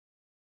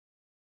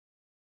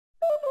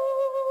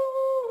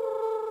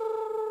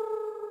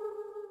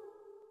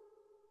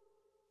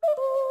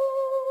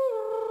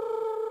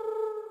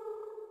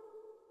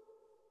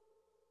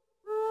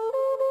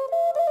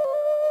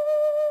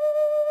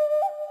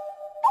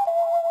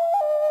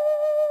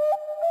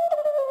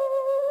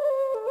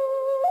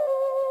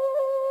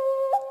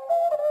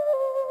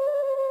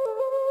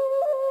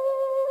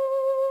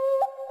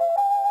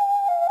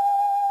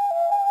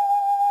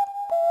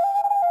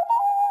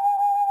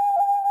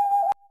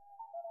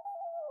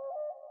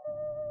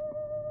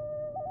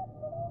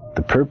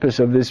The purpose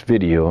of this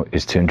video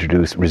is to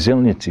introduce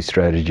resiliency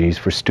strategies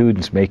for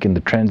students making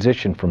the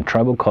transition from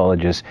tribal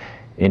colleges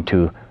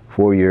into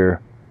four-year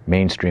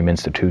mainstream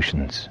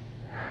institutions.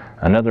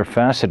 Another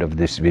facet of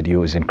this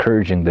video is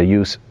encouraging the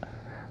use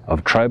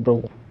of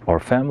tribal or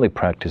family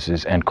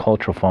practices and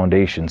cultural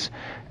foundations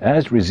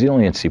as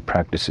resiliency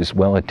practices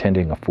while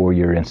attending a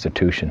four-year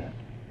institution.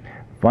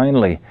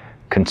 Finally,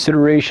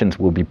 considerations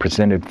will be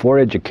presented for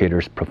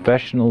educators,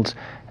 professionals,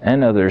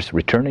 and others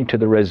returning to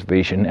the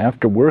reservation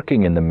after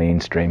working in the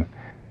mainstream,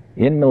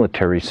 in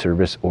military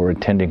service, or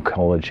attending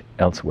college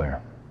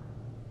elsewhere.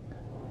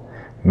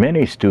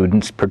 Many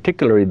students,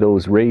 particularly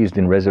those raised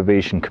in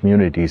reservation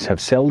communities,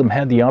 have seldom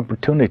had the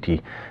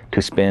opportunity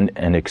to spend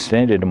an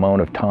extended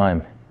amount of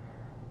time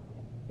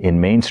in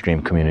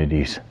mainstream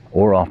communities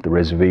or off the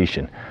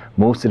reservation.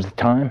 Most of the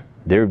time,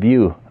 their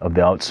view of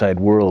the outside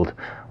world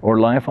or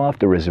life off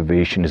the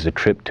reservation is a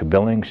trip to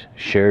Billings,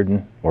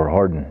 Sheridan, or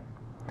Hardin.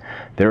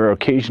 There are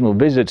occasional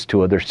visits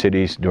to other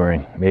cities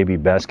during maybe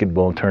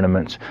basketball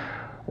tournaments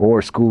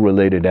or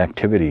school-related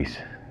activities.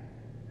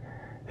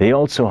 They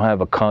also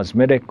have a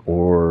cosmetic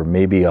or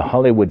maybe a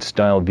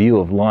Hollywood-style view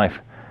of life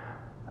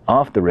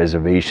off the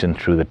reservation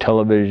through the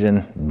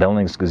television,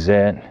 Billings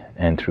Gazette,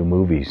 and through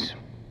movies.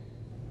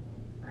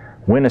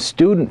 When a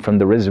student from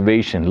the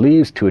reservation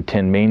leaves to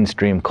attend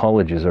mainstream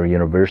colleges or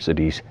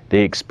universities,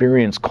 they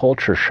experience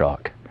culture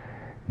shock.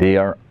 They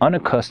are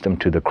unaccustomed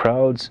to the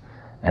crowds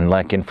and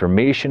lack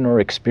information or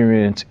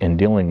experience in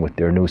dealing with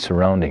their new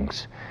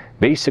surroundings.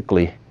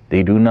 Basically,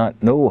 they do not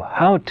know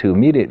how to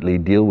immediately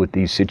deal with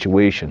these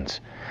situations.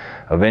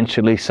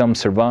 Eventually, some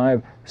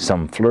survive,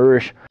 some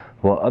flourish,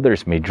 while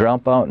others may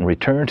drop out and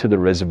return to the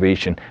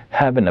reservation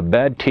having a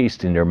bad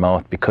taste in their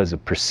mouth because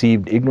of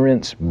perceived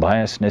ignorance,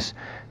 biasness,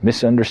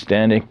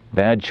 misunderstanding,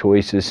 bad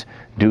choices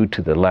due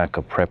to the lack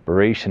of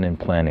preparation and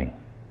planning.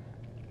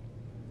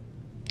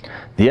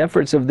 The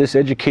efforts of this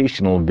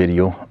educational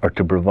video are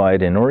to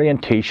provide an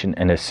orientation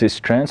and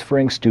assist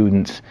transferring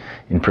students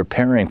in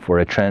preparing for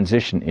a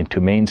transition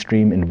into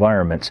mainstream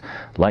environments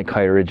like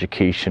higher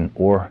education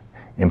or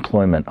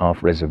employment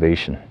off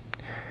reservation.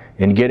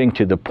 In getting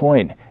to the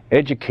point,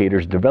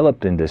 educators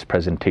developed in this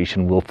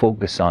presentation will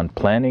focus on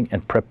planning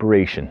and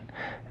preparation.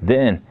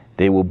 Then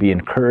they will be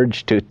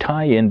encouraged to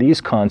tie in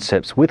these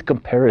concepts with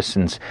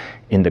comparisons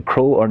in the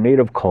Crow or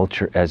Native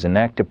culture as an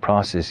active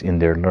process in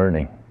their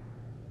learning.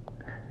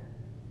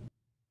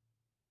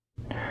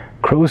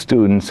 Crow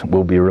students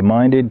will be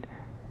reminded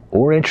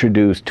or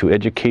introduced to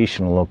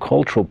educational or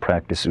cultural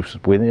practices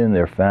within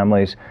their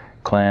families,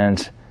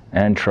 clans,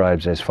 and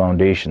tribes as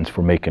foundations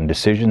for making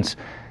decisions,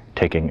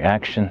 taking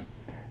action,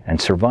 and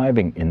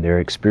surviving in their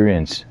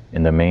experience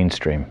in the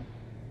mainstream.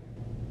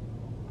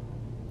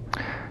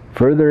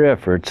 Further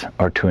efforts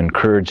are to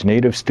encourage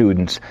Native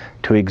students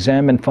to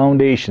examine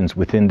foundations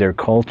within their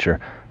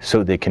culture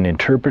so they can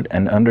interpret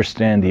and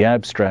understand the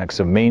abstracts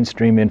of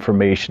mainstream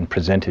information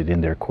presented in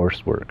their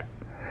coursework.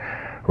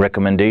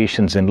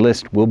 Recommendations and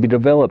lists will be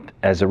developed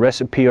as a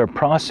recipe or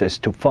process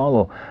to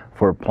follow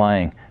for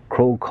applying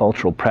Crow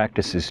cultural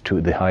practices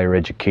to the higher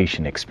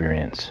education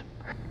experience.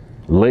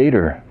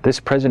 Later, this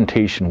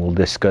presentation will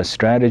discuss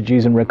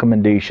strategies and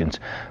recommendations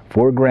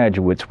for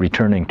graduates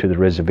returning to the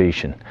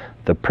reservation.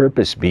 The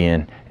purpose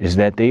being is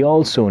that they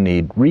also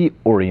need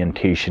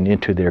reorientation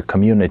into their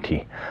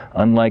community.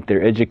 Unlike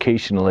their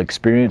educational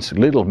experience,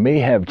 little may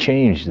have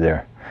changed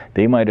there.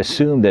 They might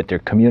assume that their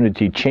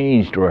community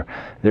changed or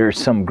there is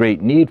some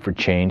great need for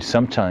change.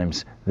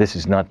 Sometimes this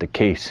is not the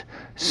case.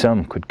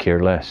 Some could care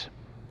less.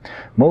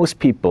 Most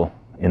people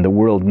in the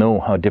world know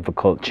how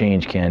difficult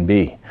change can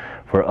be.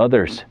 For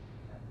others,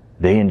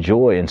 they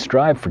enjoy and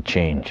strive for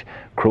change.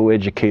 Crow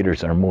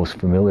educators are most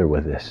familiar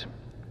with this.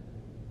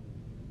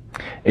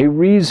 A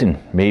reason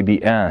may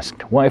be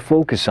asked, why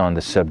focus on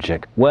the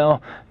subject?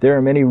 Well, there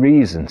are many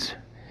reasons.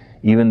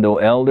 Even though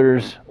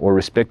elders or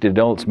respected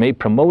adults may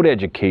promote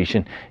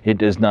education, it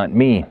does not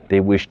mean they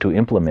wish to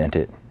implement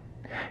it.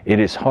 It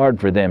is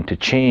hard for them to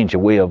change a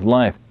way of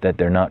life that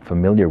they're not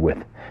familiar with,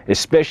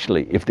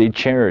 especially if they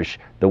cherish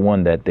the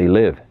one that they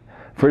live.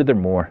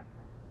 Furthermore,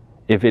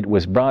 if it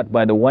was brought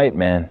by the white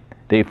man,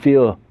 they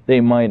feel they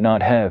might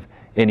not have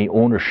any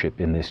ownership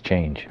in this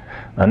change.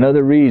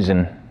 Another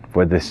reason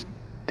for this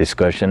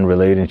discussion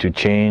relating to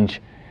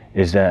change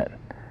is that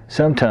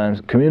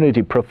sometimes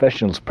community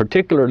professionals,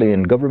 particularly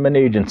in government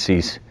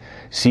agencies,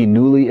 see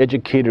newly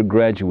educated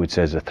graduates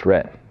as a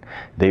threat.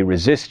 They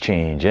resist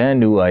change and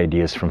new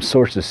ideas from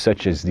sources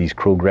such as these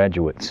Crow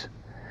graduates.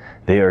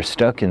 They are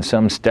stuck in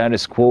some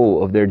status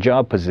quo of their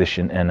job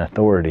position and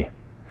authority.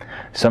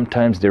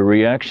 Sometimes their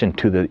reaction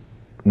to the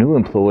new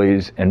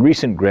employees and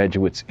recent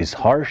graduates is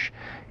harsh,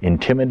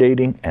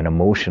 intimidating, and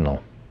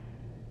emotional.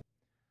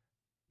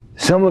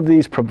 Some of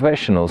these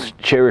professionals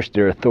cherish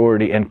their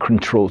authority and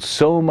control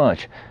so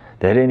much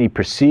that any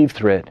perceived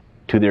threat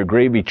to their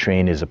gravy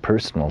train is a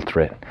personal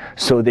threat.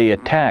 So they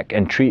attack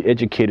and treat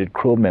educated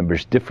Crow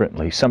members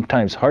differently,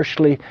 sometimes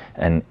harshly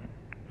and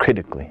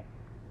critically.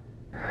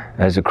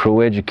 As a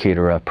Crow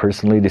educator, I've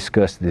personally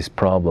discussed this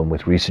problem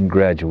with recent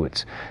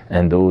graduates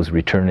and those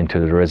returning to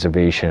the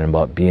reservation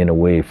about being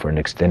away for an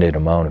extended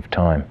amount of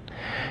time.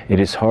 It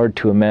is hard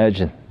to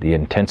imagine the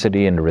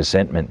intensity and the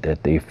resentment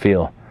that they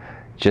feel.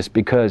 Just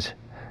because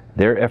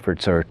their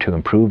efforts are to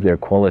improve their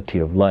quality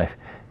of life,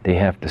 they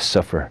have to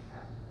suffer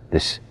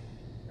this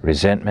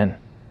resentment,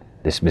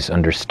 this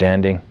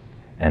misunderstanding,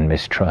 and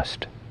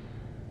mistrust.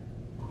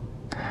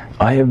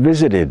 I have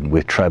visited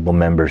with tribal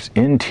members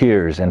in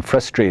tears and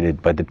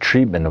frustrated by the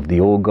treatment of the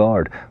old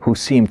guard, who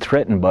seem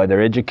threatened by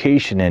their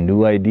education and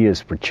new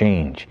ideas for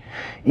change.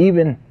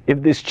 Even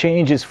if this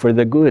change is for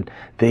the good,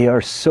 they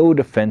are so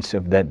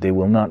defensive that they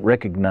will not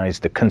recognize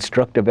the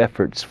constructive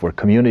efforts for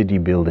community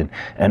building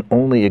and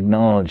only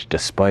acknowledge the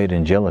spite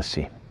and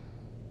jealousy.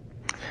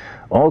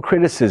 All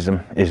criticism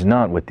is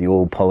not with the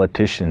old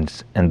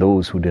politicians and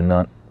those who do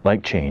not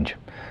like change.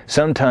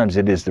 Sometimes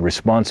it is the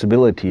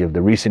responsibility of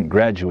the recent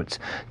graduates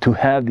to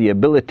have the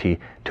ability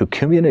to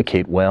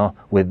communicate well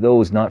with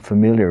those not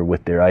familiar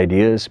with their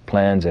ideas,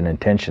 plans, and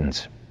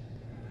intentions.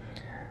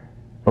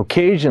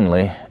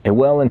 Occasionally, a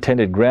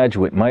well-intended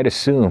graduate might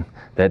assume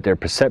that their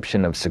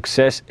perception of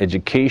success,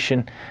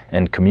 education,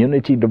 and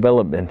community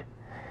development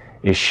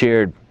is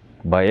shared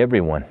by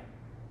everyone.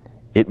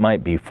 It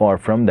might be far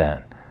from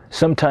that.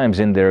 Sometimes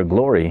in their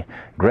glory,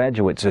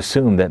 graduates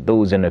assume that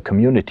those in a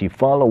community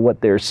follow what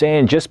they're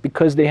saying just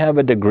because they have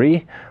a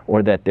degree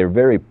or that they're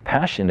very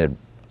passionate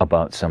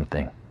about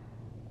something.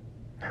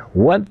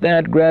 What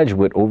that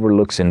graduate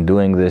overlooks in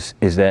doing this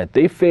is that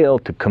they fail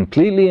to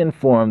completely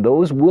inform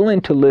those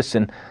willing to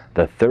listen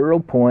the thorough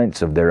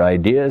points of their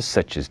ideas,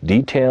 such as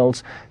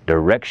details,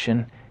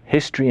 direction,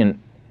 history, and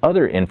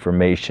other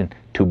information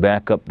to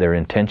back up their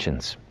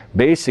intentions.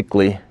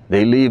 Basically,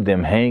 they leave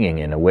them hanging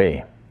in a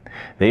way.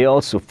 They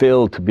also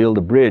failed to build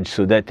a bridge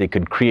so that they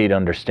could create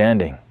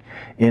understanding.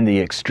 In the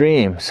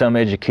extreme, some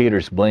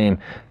educators blame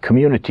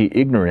community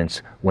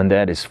ignorance when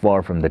that is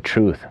far from the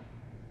truth.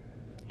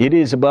 It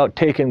is about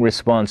taking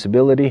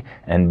responsibility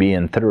and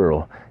being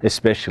thorough,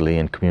 especially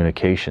in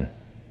communication.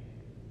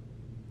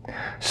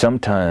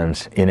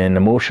 Sometimes, in an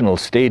emotional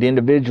state,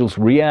 individuals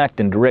react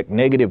and direct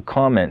negative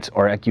comments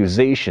or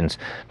accusations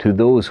to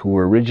those who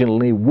were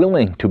originally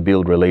willing to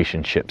build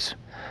relationships.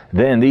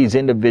 Then these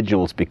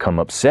individuals become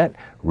upset,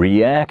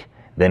 react,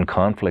 then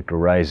conflict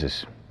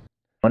arises.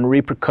 One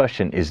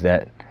repercussion is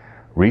that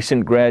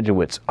recent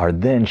graduates are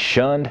then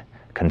shunned,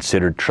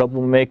 considered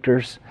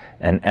troublemakers,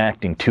 and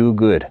acting too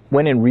good,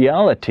 when in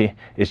reality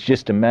it's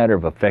just a matter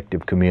of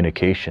effective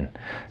communication.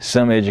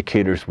 Some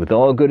educators with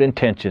all good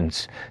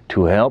intentions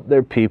to help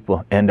their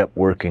people end up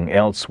working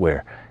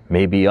elsewhere,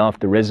 maybe off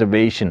the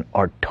reservation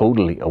or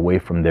totally away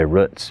from their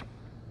roots.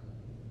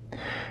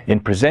 In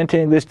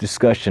presenting this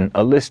discussion,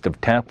 a list of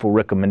tactful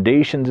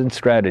recommendations and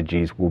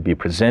strategies will be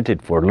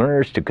presented for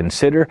learners to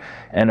consider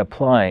and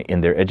apply in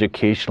their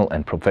educational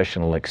and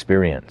professional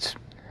experience.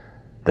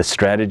 The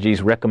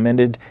strategies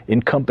recommended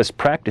encompass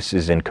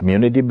practices in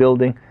community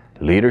building,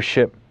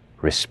 leadership,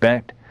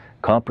 respect,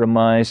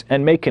 compromise,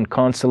 and making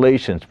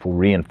conciliations for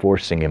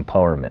reinforcing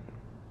empowerment.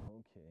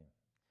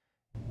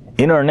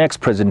 In our next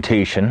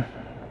presentation,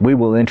 we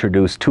will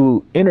introduce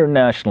two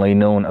internationally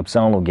known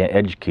Apsaalooke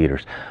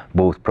educators,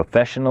 both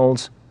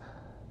professionals,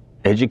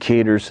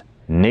 educators,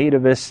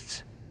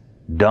 nativists,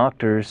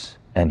 doctors,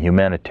 and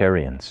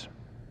humanitarians.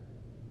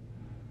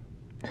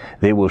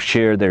 They will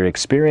share their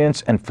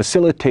experience and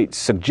facilitate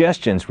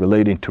suggestions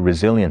relating to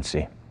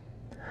resiliency.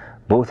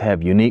 Both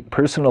have unique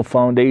personal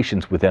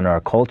foundations within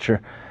our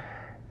culture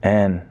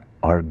and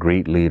are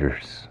great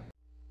leaders.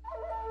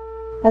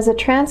 As a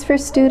transfer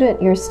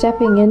student, you're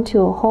stepping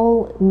into a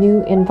whole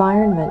new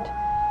environment,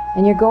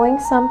 and you're going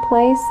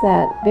someplace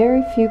that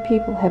very few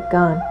people have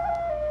gone.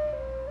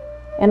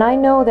 And I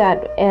know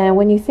that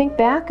when you think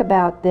back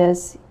about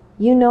this,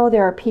 you know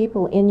there are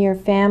people in your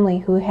family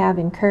who have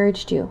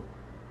encouraged you.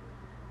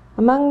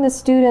 Among the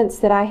students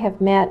that I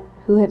have met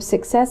who have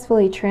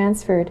successfully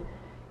transferred,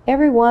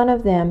 every one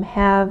of them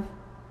have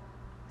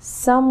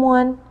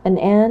someone, an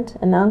aunt,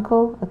 an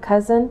uncle, a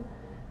cousin,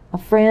 a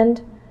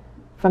friend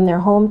from their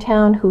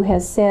hometown who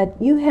has said,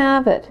 "You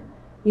have it.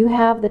 You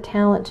have the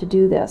talent to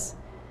do this.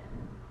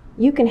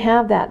 You can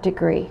have that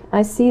degree.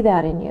 I see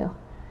that in you."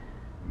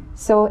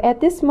 So at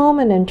this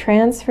moment in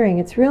transferring,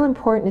 it's real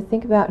important to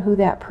think about who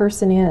that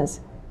person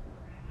is.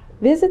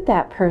 Visit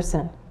that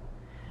person.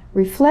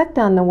 Reflect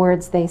on the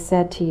words they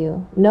said to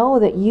you. Know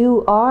that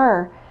you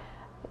are,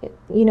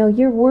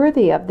 you're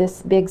worthy of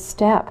this big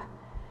step.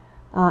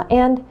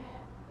 And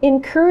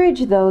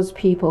encourage those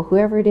people,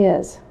 whoever it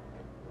is.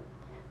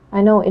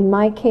 I know in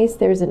my case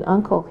there's an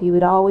uncle. He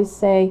would always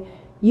say,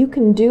 "You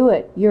can do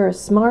it. You're a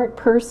smart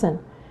person.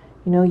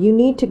 You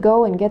need to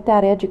go and get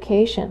that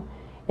education."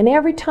 And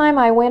every time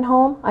I went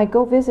home, I'd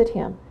go visit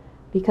him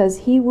because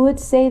he would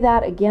say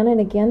that again and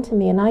again to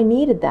me, and I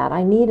needed that.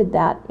 I needed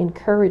that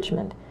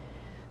encouragement.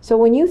 So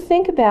when you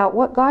think about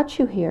what got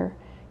you here,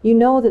 you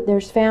know that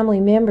there's family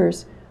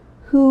members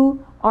who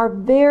are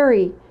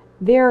very,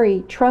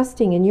 very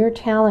trusting in your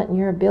talent and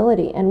your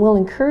ability and will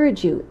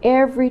encourage you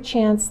every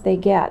chance they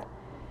get.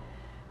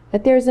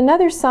 But there's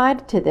another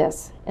side to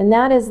this, and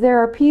that is there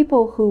are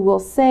people who will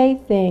say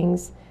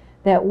things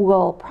that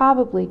will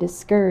probably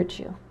discourage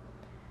you.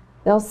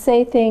 They'll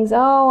say things,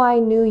 oh, I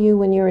knew you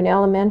when you were in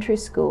elementary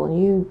school,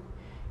 and you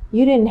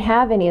didn't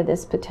have any of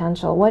this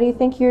potential. What do you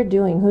think you're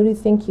doing? Who do you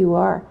think you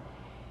are?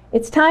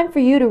 It's time for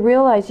you to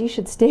realize you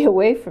should stay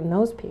away from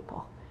those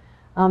people.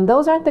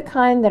 Those aren't the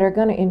kind that are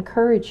going to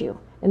encourage you.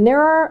 And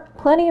there are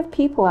plenty of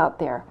people out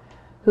there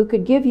who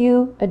could give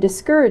you a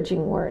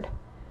discouraging word.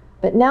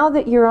 But now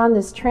that you're on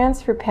this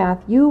transfer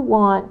path, you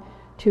want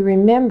to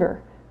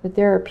remember that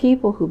there are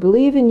people who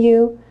believe in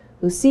you,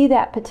 who see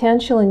that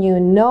potential in you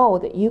and know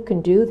that you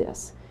can do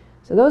this.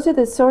 So those are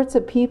the sorts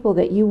of people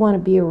that you want to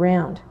be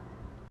around.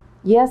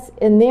 Yes,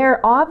 and there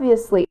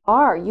obviously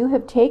are. You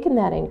have taken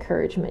that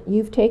encouragement.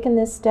 You've taken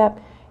this step.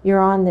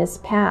 You're on this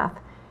path.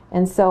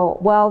 And so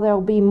while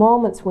there'll be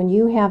moments when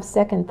you have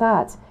second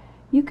thoughts,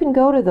 you can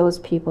go to those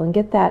people and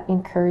get that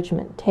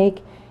encouragement.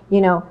 Take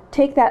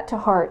that to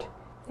heart.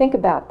 Think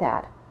about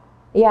that.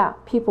 Yeah,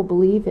 people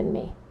believe in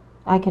me.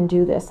 I can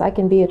do this. I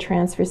can be a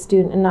transfer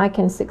student, and I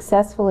can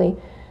successfully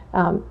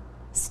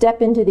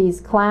step into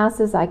these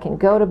classes. I can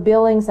go to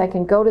Billings. I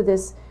can go to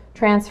this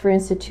transfer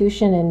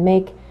institution and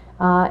make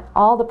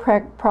all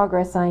the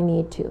progress I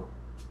need to.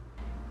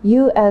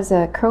 You as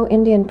a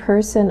Crow-Indian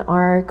person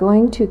are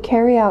going to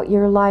carry out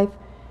your life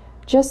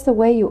just the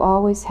way you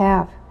always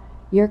have.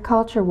 Your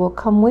culture will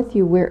come with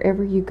you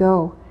wherever you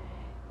go.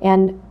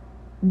 And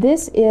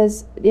this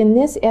is, in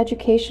this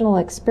educational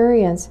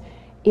experience,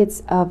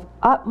 it's of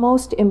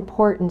utmost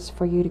importance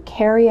for you to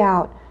carry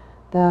out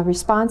the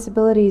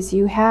responsibilities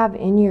you have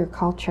in your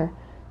culture,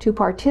 to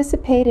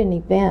participate in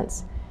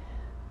events.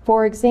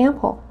 For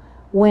example,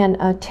 when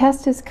a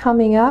test is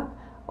coming up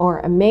or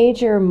a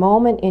major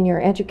moment in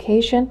your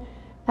education,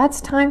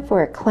 that's time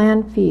for a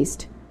clan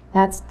feast.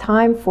 That's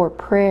time for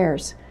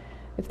prayers.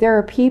 If there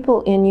are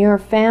people in your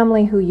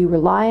family who you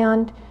rely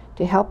on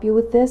to help you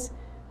with this,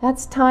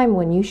 that's time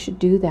when you should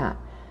do that.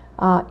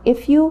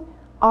 If you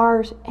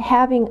are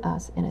having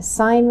an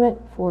assignment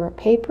for a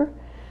paper,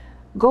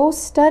 go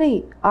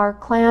study our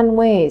clan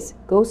ways.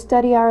 Go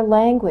study our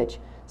language.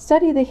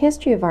 Study the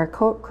history of our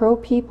Crow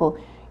people.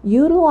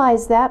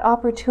 Utilize that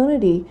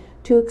opportunity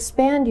to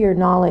expand your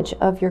knowledge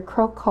of your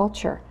Crow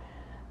culture.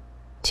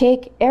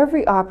 Take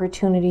every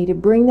opportunity to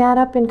bring that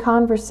up in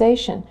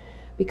conversation,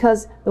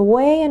 because the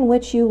way in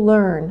which you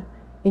learn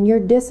in your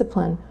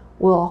discipline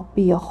will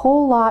be a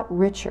whole lot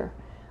richer.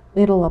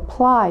 It'll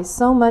apply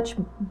so much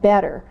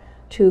better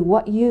to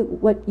what you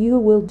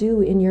will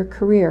do in your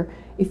career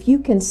if you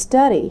can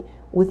study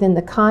within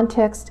the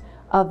context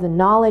of the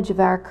knowledge of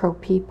our Crow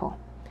people.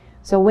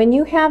 So when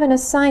you have an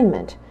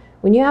assignment,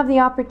 when you have the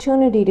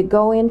opportunity to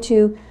go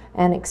into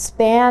and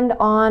expand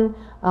on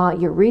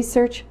your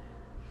research,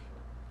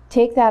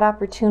 take that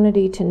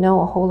opportunity to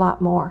know a whole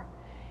lot more.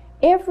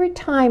 Every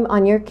time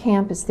on your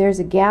campus there's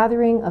a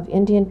gathering of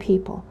Indian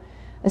people,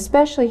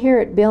 especially here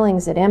at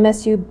Billings, at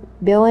MSU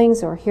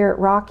Billings or here at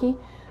Rocky,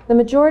 the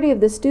majority of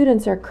the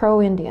students are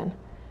Crow-Indian.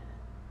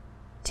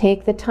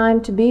 Take the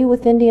time to be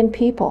with Indian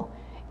people.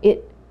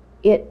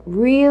 It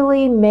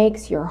really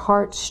makes your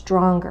heart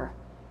stronger.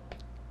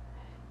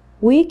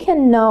 We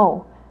can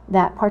know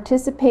that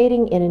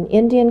participating in an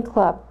Indian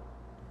club,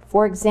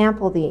 for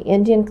example, the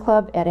Indian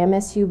Club at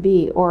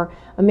MSUB or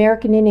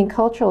American Indian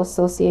Cultural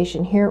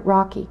Association here at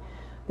Rocky,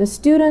 the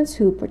students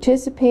who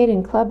participate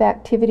in club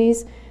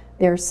activities,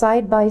 they're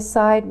side by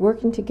side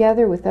working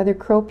together with other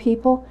Crow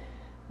people,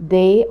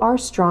 they are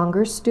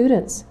stronger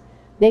students.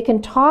 They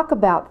can talk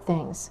about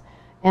things.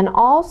 And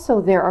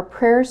also there are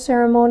prayer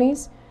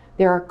ceremonies,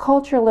 there are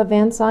cultural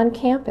events on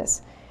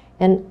campus,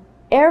 and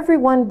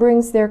everyone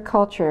brings their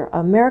culture.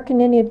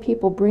 American Indian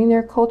people bring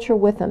their culture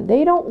with them.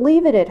 They don't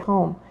leave it at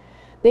home.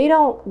 They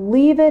don't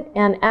leave it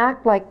and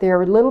act like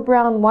they're little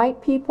brown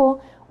white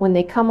people when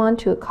they come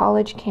onto a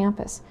college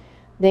campus.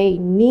 You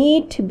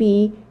need to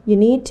be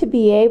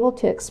able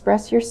to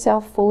express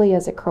yourself fully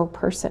as a Crow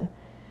person.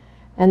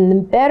 And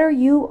the better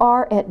you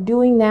are at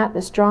doing that,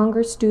 the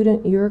stronger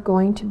student you're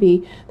going to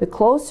be, the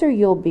closer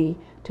you'll be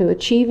to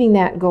achieving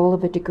that goal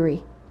of a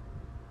degree.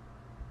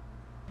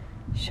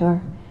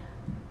 Sure.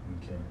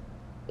 Okay.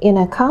 In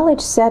a college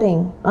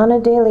setting, on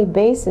a daily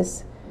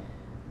basis,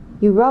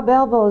 you rub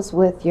elbows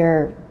with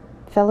your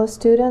fellow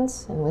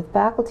students and with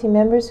faculty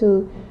members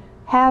who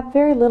have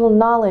very little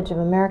knowledge of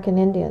American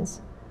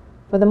Indians.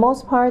 For the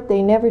most part,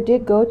 they never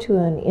did go to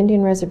an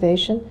Indian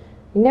reservation.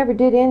 They never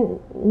did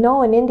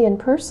know an Indian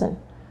person.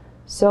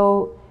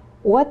 So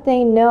what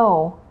they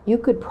know, you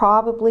could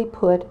probably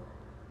put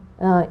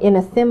in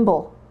a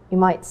thimble, you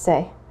might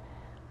say.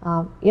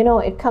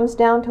 It comes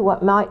down to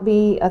what might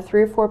be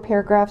 3 or 4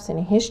 paragraphs in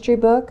a history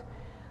book,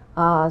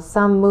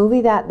 some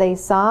movie that they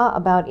saw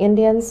about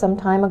Indians some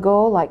time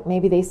ago, like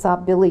maybe they saw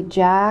Billy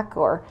Jack,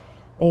 or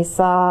they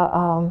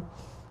saw,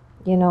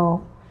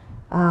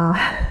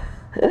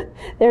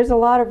 there's a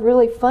lot of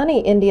really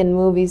funny Indian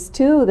movies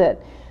too,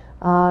 that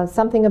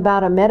something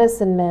about a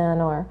medicine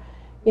man, or,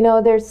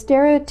 there's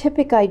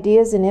stereotypic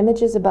ideas and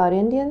images about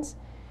Indians.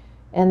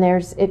 And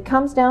it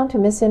comes down to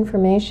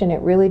misinformation,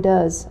 it really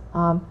does.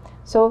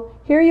 So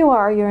here you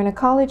are, you're in a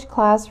college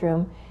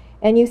classroom,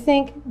 and you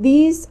think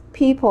these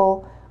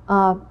people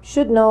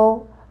should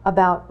know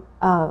about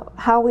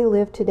how we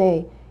live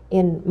today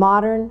in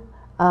modern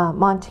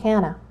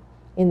Montana,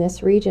 in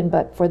this region,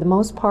 but for the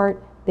most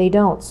part, they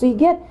don't. So you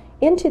get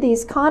into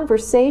these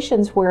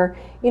conversations where,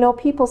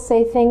 people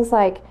say things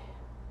like,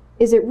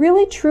 is it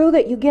really true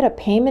that you get a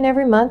payment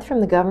every month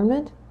from the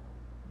government?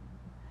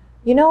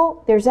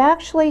 There's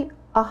actually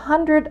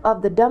 100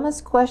 of the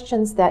dumbest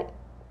questions that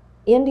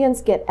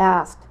Indians get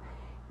asked.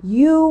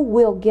 You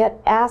will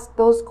get asked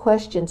those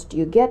questions. Do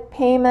you get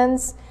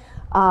payments?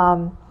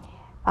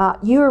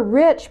 You're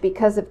rich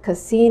because of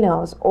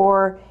casinos,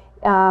 or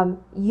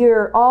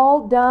you're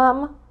all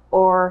dumb,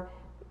 or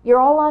you're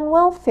all on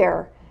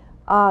welfare.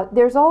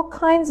 There's all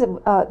kinds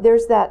of,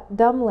 there's that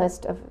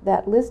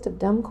list of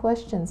dumb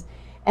questions.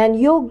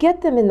 And you'll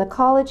get them in the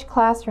college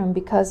classroom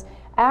because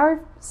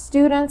our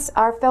students,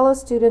 our fellow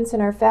students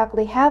and our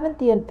faculty haven't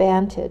the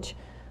advantage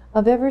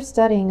of ever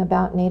studying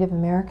about Native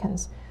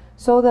Americans.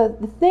 So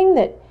the thing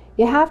that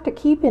you have to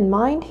keep in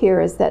mind here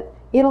is that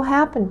it'll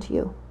happen to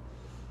you.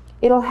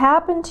 It'll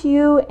happen to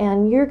you,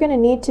 and you're going to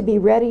need to be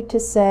ready to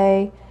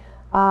say,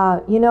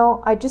 I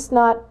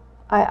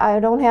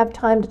don't have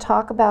time to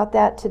talk about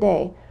that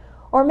today.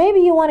 Or maybe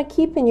you want to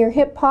keep in your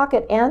hip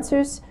pocket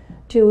answers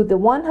to the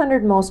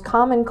 100 most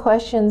common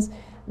questions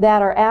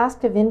that are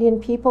asked of Indian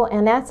people,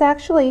 and that's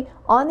actually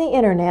on the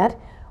internet.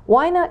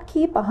 Why not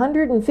keep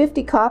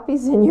 150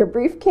 copies in your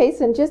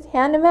briefcase and just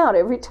hand them out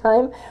every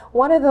time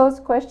one of those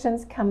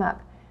questions come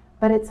up?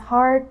 But it's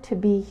hard to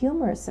be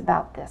humorous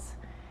about this,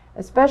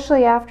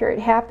 especially after it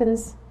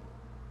happens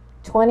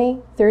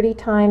 20, 30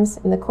 times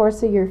in the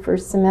course of your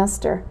first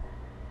semester.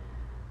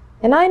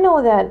 And I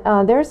know that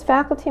there's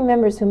faculty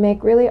members who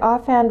make really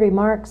offhand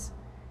remarks.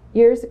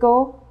 Years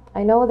ago,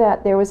 I know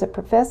that there was a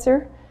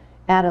professor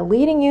at a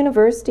leading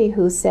university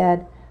who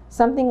said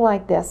something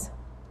like this: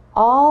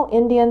 all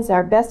Indians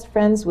are best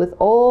friends with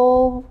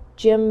old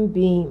Jim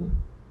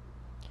Beam.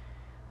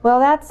 Well,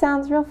 that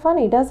sounds real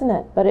funny, doesn't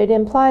it? But it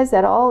implies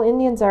that all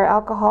Indians are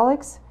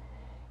alcoholics.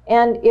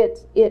 And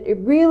it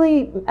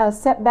really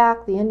set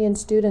back the Indian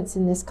students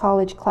in this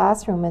college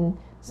classroom, and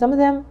some of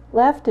them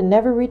left and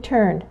never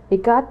returned.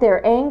 It got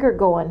their anger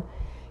going.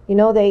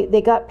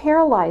 They got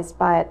paralyzed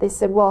by it. They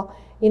said, well,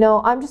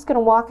 I'm just going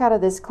to walk out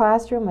of this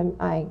classroom.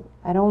 I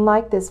don't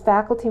like this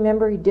faculty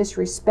member. He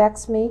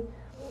disrespects me.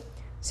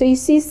 So you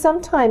see,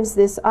 sometimes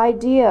this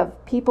idea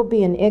of people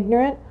being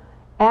ignorant,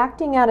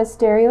 acting out of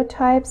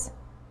stereotypes,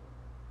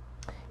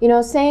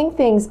 saying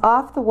things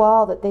off the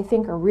wall that they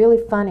think are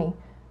really funny.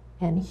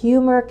 And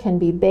humor can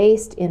be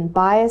based in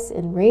bias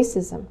and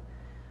racism.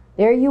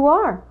 There you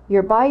are.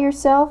 You're by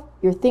yourself.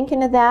 You're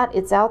thinking of that.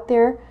 It's out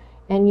there.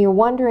 And you're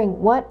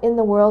wondering, what in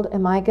the world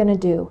am I going to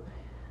do?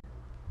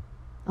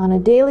 On a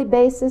daily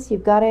basis,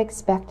 you've got to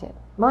expect it.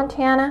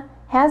 Montana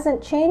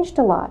hasn't changed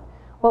a lot.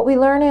 What we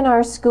learn in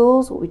our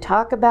schools, what we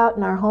talk about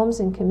in our homes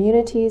and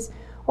communities,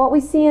 what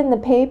we see in the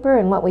paper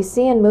and what we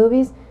see in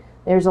movies,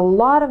 there's a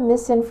lot of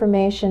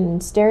misinformation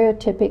and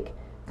stereotypic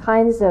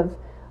kinds of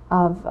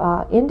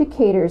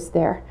indicators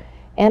there,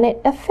 and it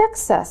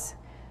affects us.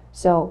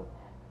 So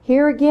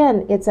here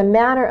again, it's a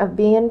matter of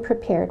being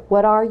prepared.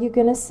 What are you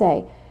going to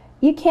say?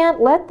 You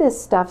can't let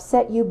this stuff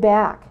set you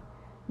back.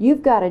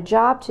 You've got a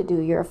job to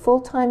do. You're a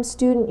full-time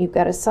student. You've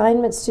got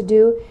assignments to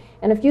do.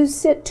 And if you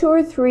sit 2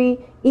 or 3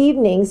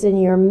 evenings and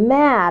you're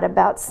mad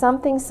about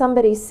something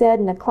somebody said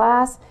in a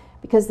class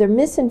because they're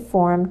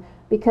misinformed,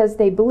 because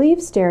they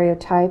believe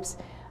stereotypes,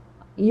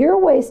 you're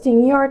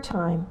wasting your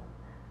time.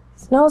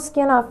 It's no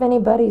skin off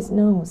anybody's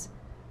nose,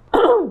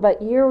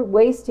 but you're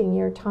wasting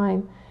your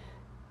time.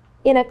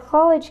 In a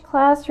college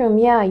classroom,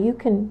 yeah, you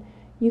can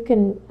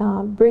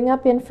bring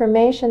up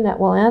information that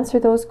will answer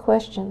those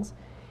questions.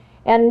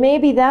 And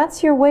maybe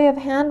that's your way of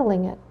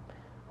handling it.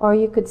 Or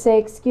you could say,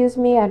 excuse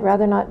me, I'd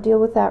rather not deal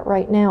with that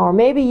right now. Or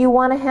maybe you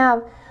want to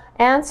have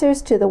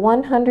answers to the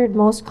 100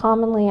 most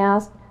commonly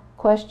asked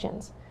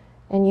questions.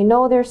 And you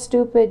know they're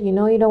stupid, you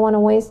know you don't want to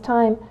waste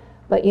time,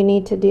 but you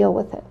need to deal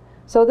with it.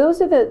 So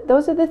those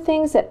are the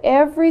things that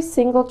every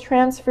single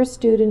transfer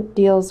student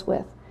deals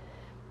with.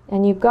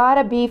 And you've got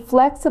to be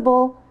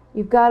flexible.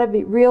 You've got to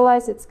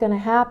realize it's going to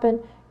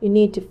happen. You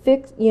need to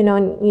fix, you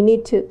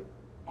need to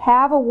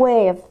have a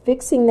way of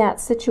fixing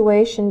that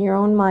situation in your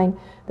own mind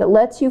that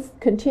lets you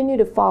continue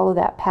to follow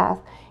that path.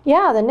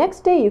 Yeah, the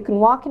next day you can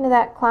walk into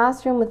that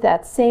classroom with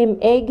that same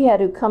egghead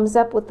who comes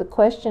up with the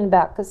question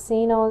about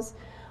casinos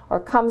or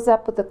comes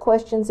up with the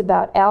questions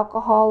about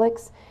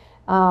alcoholics.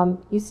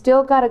 You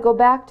still got to go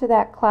back to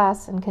that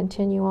class and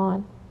continue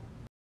on.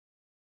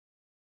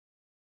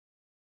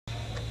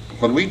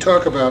 When we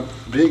talk about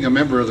being a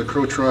member of the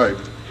Crow tribe,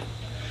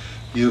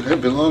 you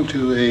have belonged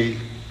to a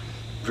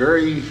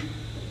very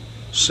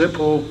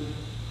simple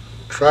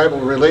tribal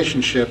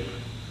relationship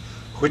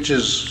which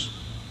is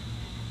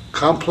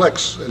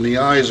complex in the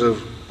eyes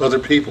of other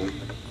people.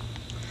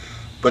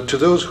 But to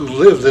those who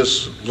live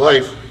this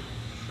life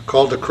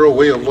called the Crow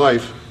way of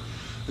life,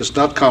 it's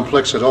not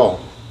complex at all.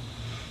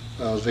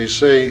 They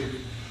say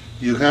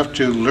you have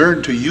to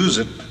learn to use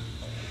it.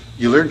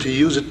 You learn to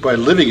use it by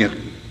living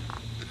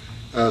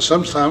it.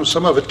 Sometimes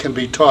some of it can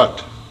be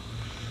taught,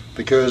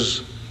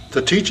 because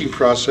the teaching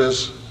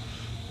process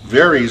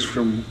varies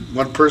from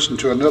one person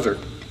to another.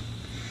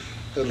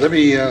 Let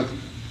me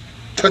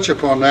touch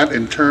upon that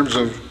in terms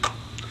of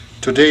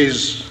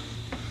today's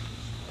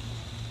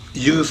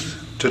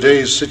youth,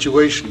 today's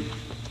situation.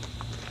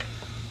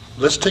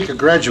 Let's take a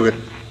graduate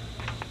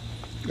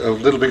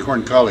of Little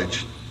Bighorn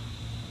College.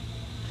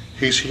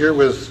 He's here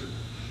with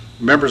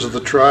members of the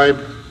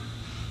tribe,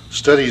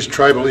 studies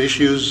tribal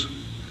issues,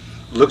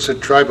 looks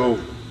at tribal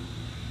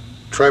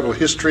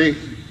history,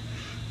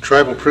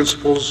 tribal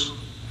principles,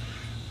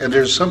 and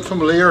there's some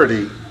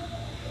familiarity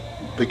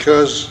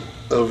because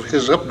of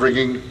his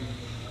upbringing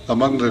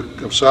among the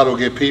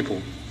Apsaalooke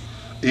people,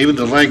 even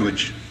the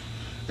language,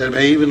 and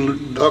may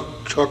even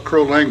talk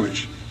Crow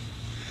language.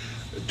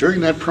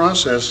 During that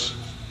process,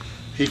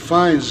 he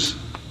finds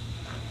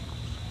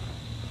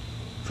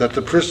that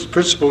the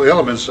principal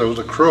elements of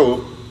the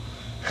Crow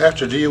have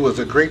to deal with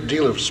a great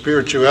deal of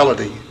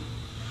spirituality.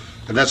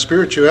 And that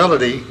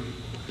spirituality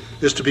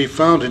is to be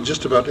found in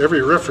just about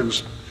every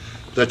reference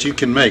that you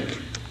can make.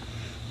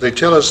 They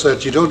tell us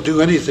that you don't do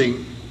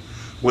anything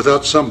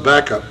without some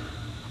backup.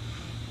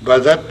 By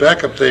that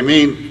backup, they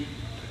mean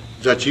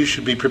that you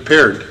should be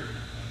prepared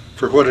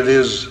for what it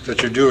is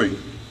that you're doing.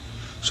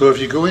 So if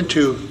you go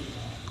into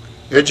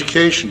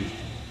education,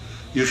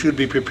 you should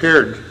be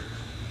prepared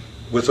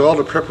with all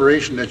the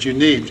preparation that you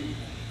need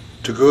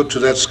to go to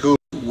that school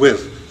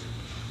with,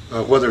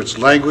 whether it's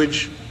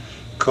language,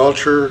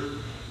 culture,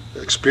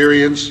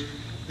 experience,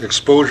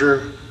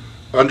 exposure,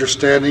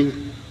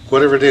 understanding,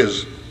 whatever it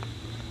is.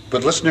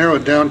 But let's narrow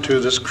it down to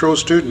this Crow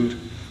student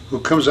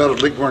who comes out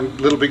of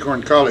Little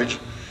Bighorn College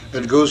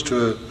and goes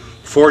to a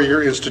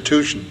 4-year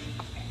institution.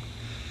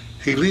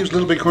 He leaves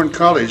Little Bighorn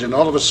College and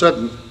all of a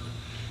sudden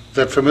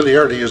that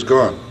familiarity is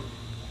gone.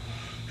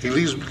 He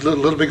leaves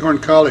Little Bighorn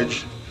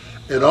College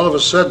and all of a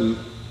sudden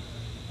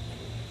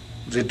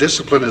the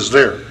discipline is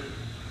there.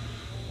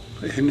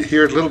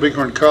 Here at Little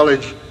Bighorn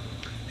College,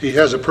 he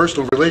has a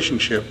personal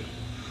relationship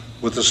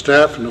with the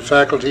staff and the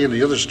faculty and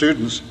the other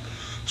students,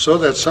 so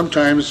that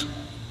sometimes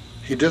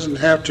he doesn't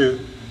have to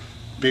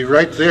be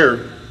right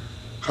there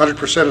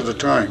 100% of the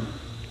time.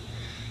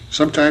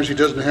 Sometimes he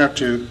doesn't have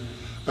to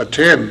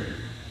attend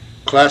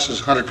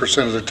classes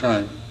 100% of the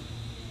time,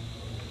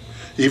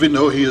 even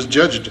though he is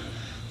judged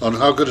on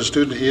how good a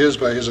student he is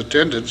by his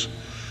attendance.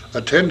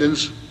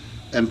 Attendance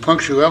and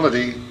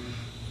punctuality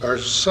are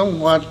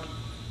somewhat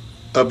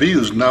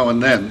abused now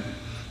and then,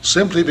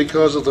 simply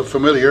because of the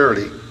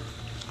familiarity.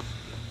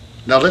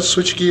 Now let's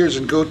switch gears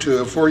and go to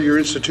a 4-year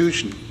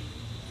institution.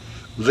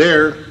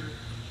 There,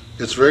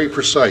 it's very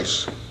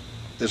precise.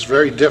 It's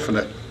very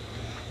definite.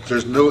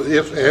 There's no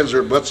ifs, ands,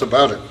 or buts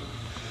about it.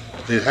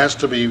 It has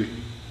to be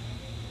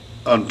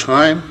on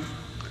time.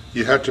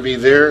 You have to be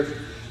there.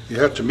 You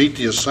have to meet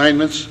the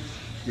assignments.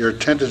 Your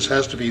attendance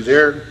has to be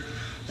there,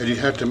 and you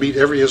have to meet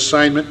every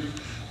assignment.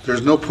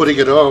 There's no putting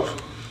it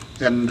off.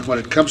 And when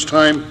it comes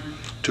time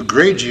to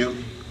grade you,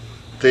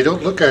 they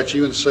don't look at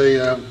you and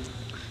say,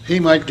 he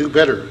might do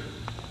better.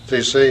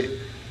 They say,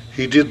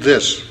 he did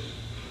this.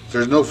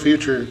 There's no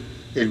future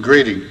in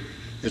grading.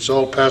 It's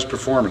all past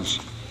performance.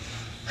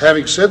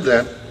 Having said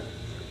that,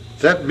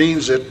 that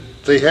means that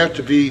they have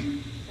to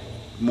be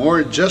more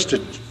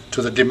adjusted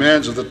to the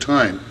demands of the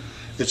time.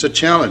 It's a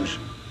challenge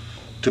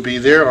to be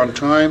there on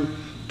time,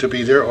 to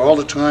be there all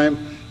the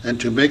time, and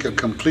to make a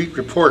complete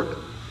report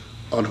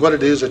on what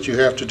it is that you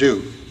have to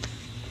do.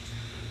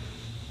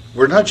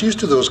 We're not used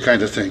to those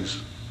kind of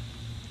things,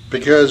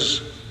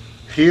 because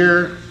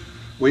here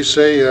we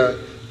say,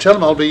 tell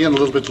them I'll be in a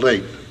little bit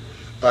late.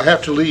 I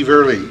have to leave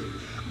early.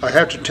 I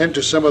have to tend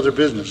to some other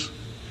business.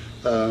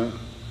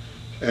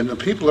 And the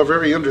people are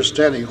very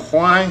understanding.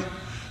 Why?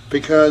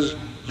 Because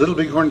Little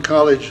Bighorn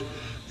College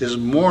is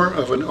more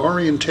of an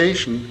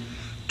orientation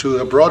to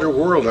a broader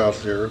world out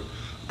there,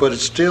 but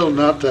it's still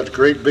not that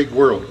great big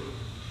world,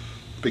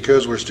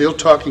 because we're still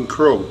talking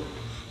Crow.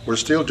 We're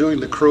still doing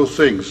the Crow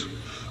things.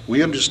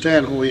 We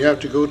understand when we have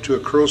to go to a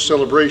Crow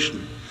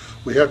celebration,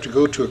 we have to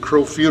go to a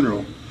Crow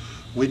funeral.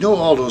 We know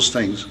all those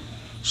things.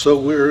 So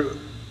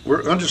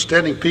we're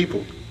understanding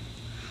people.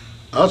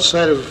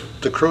 Outside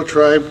of the Crow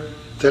tribe,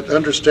 that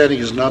understanding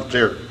is not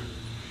there.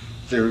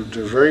 They're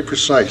very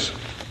precise.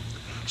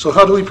 So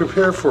how do we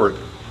prepare for it?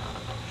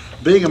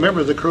 Being a member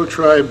of the Crow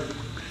tribe,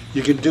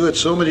 you can do it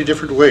so many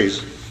different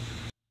ways.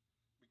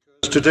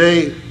 Because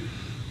today,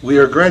 we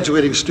are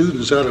graduating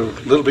students out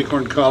of Little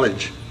Bighorn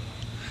College,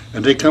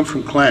 and they come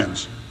from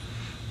clans,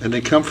 and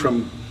they come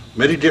from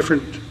many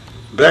different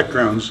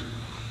backgrounds,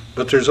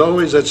 but there's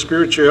always that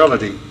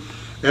spirituality.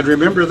 And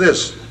remember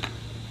this,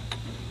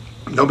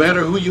 no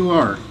matter who you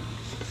are,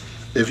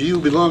 if you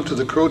belong to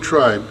the Crow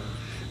tribe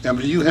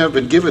and you have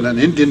been given an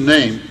Indian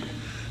name,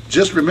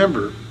 just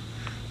remember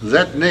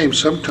that name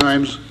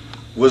sometimes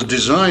was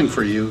designed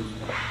for you,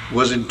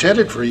 was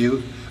intended for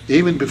you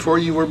even before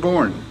you were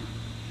born.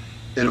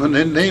 And when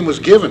that name was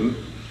given,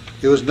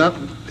 It was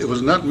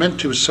not meant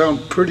to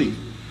sound pretty,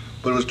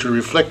 but it was to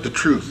reflect the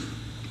truth.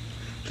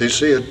 They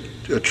say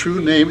a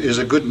true name is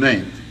a good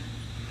name.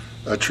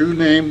 A true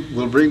name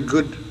will bring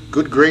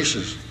good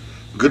graces,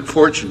 good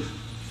fortune.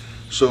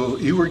 So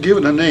you were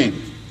given a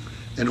name,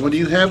 and when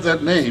you have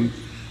that name,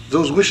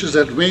 those wishes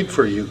that made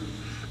for you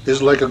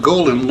is like a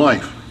goal in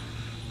life.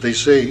 They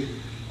say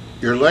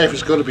your life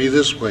is going to be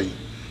this way.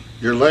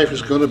 Your life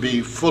is going to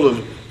be full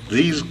of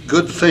these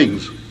good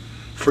things.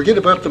 Forget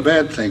about the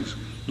bad things.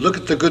 Look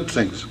at the good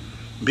things.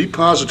 Be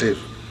positive.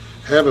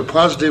 Have a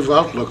positive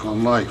outlook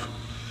on life.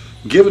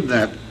 Given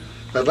that,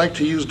 I'd like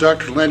to use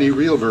Dr. Lanny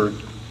Rielberg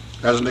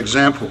as an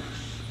example.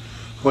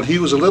 When he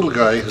was a little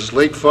guy, his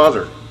late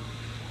father,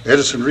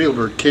 Edison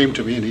Rielberg, came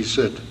to me and he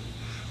said,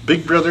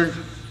 "Big brother,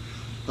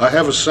 I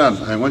have a son.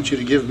 I want you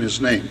to give him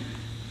his name."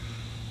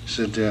 He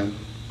said,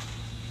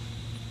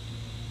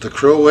 "The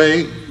Crow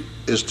way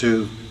is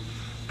to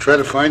try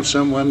to find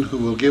someone who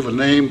will give a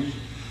name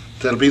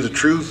that'll be the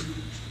truth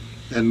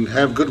and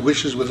have good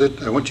wishes with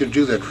it. I want you to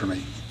do that for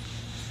me."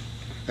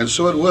 And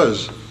so it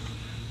was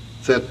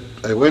that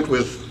I went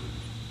with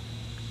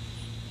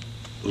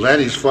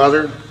Lanny's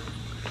father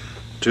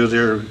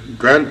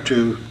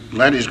to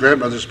Lanny's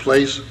grandmother's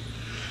place,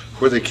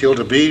 where they killed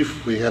a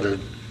beef. We had a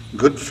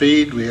good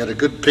feed. We had a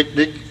good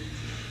picnic.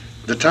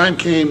 The time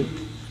came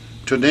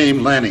to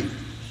name Lanny,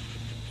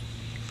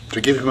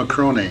 to give him a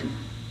Crow name.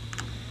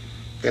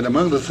 And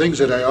among the things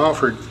that I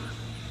offered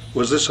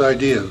was this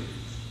idea.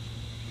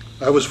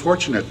 I was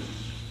fortunate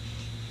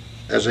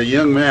as a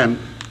young man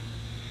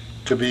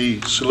to be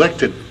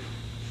selected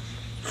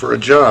for a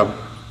job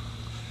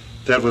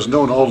that was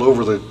known all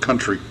over the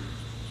country.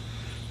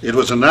 It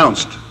was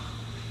announced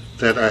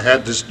that I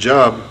had this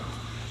job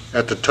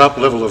at the top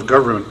level of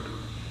government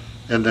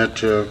and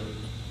that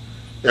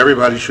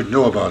everybody should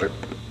know about it.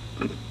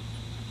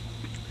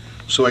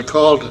 So I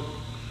called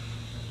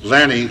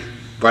Lanny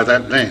by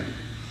that name,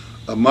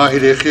 a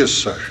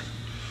Mahirechis.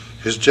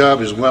 His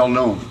job is well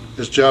known.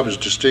 His job is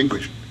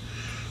distinguished.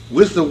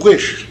 With the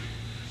wish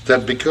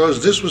that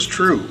because this was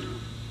true,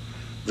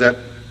 that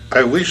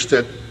I wish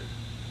that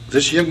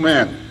this young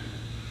man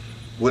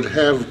would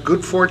have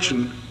good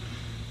fortune,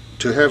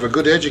 to have a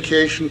good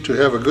education, to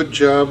have a good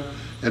job,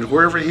 and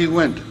wherever he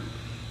went,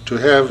 to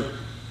have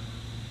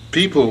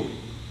people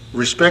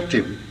respect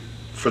him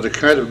for the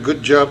kind of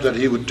good job that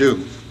he would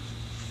do.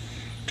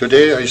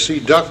 Today I see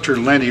Dr.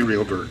 Lanny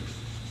Rielberg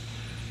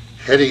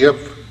heading up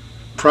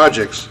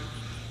projects,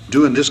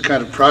 doing this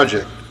kind of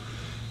project,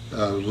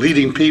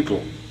 leading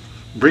people,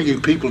 bringing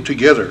people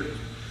together,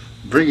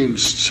 bringing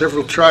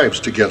several tribes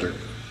together,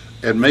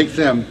 and make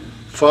them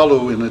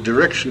follow in the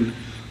direction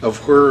of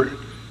where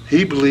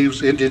he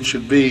believes Indians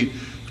should be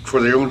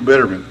for their own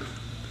betterment.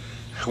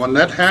 When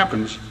that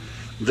happens,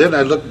 then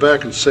I look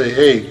back and say,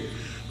 hey,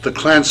 the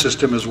clan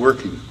system is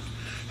working.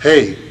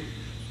 Hey,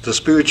 the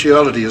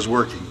spirituality is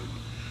working.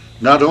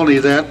 Not only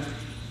that,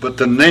 but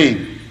the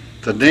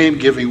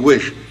name-giving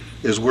wish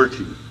is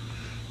working.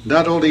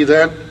 Not only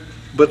that,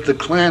 but the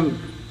clan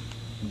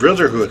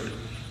brotherhood,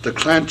 the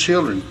clan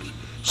children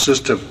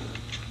system,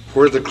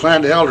 where the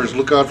clan elders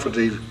look out for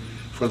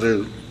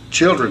the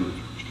children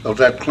of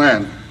that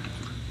clan,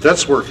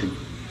 that's working.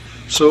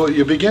 So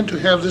you begin to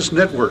have this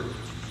network.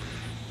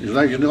 You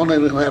not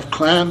only have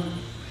clan,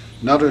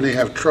 not only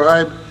have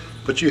tribe,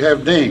 but you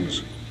have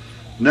names.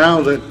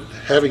 Now that,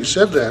 having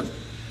said that,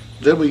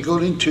 then we go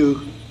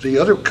into the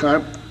other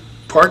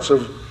parts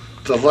of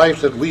the life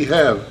that we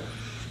have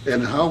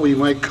and how we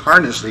might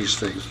harness these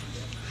things.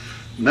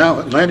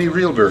 Now, Lanny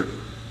Rielberg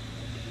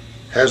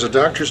has a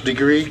doctor's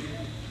degree.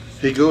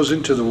 He goes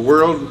into the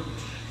world.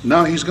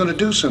 Now he's going to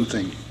do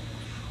something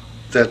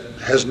that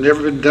has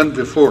never been done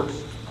before.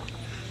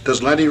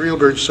 Does Lanny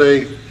Rielberg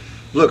say,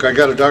 look, I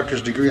got a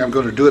doctor's degree, I'm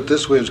going to do it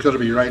this way, it's going to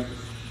be right?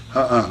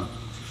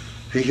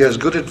 He has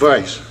good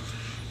advice.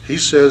 He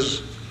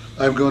says,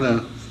 I'm going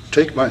to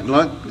take my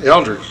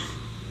elders,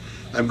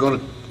 I'm going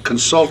to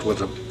consult with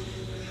them,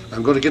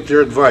 I'm going to get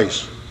their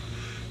advice.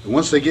 And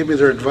once they give me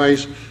their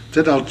advice,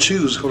 then I'll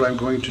choose what I'm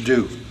going to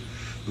do.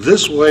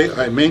 This way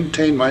I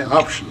maintain my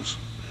options.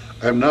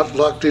 I'm not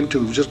locked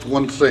into just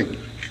one thing.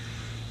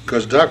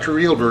 Because Dr.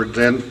 Rielberg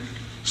then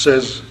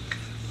says,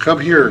 come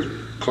here,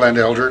 clan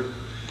elder,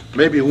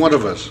 maybe one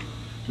of us,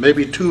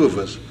 maybe two of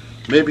us,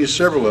 maybe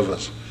several of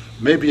us,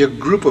 maybe a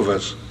group of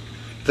us.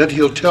 Then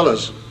he'll tell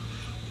us,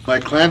 my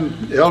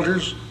clan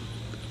elders,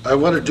 I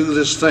want to do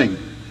this thing,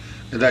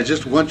 and I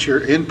just want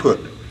your input.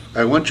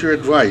 I want your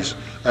advice.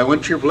 I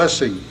want your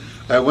blessing.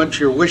 I want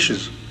your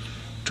wishes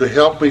to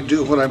help me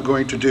do what I'm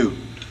going to do.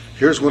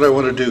 Here's what I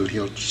want to do.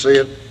 He'll say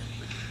it,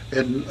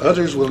 and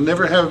others will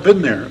never have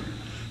been there,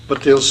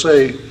 but they'll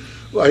say,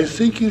 well, I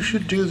think you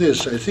should do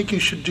this. I think you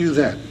should do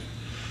that.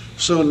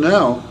 So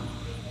now,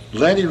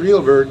 Lanny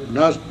Rielberg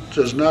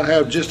does not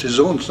have just his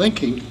own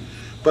thinking,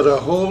 but a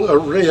whole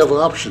array of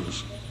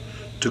options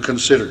to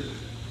consider.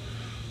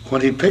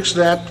 When he picks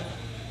that,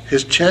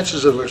 his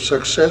chances of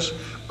success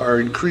are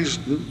increased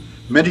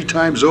many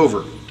times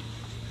over.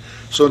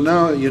 So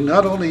now you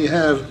not only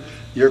have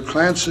your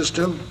clan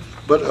system,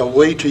 but a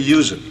way to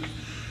use it.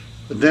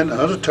 And then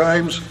other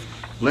times,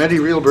 Lanny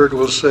Reelbert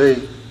will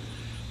say,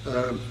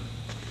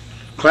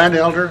 Clan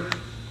Elder,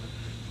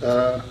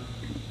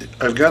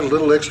 I've got a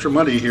little extra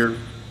money here.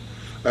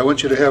 I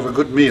want you to have a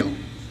good meal.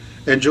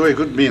 Enjoy a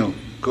good meal.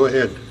 Go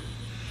ahead.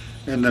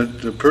 And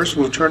the person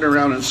will turn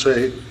around and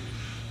say,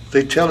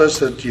 they tell us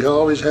that you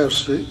always have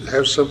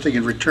something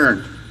in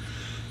return.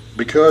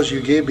 Because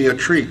you gave me a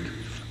treat,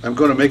 I'm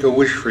going to make a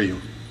wish for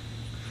you.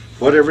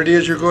 Whatever it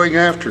is you're going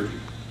after.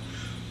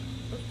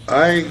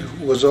 I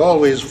was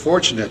always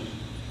fortunate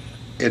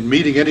in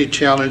meeting any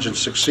challenge and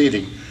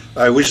succeeding.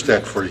 I wish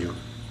that for you.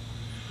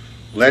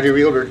 Lanny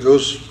Reelbert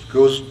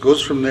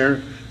goes from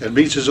there and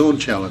meets his own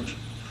challenge.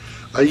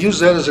 I use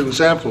that as an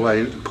example. I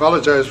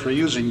apologize for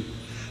using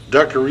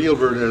Dr.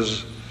 Reelbert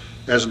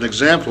as an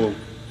example,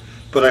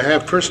 but I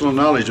have personal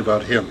knowledge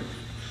about him.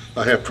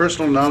 I have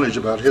personal knowledge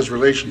about his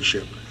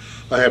relationship.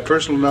 I have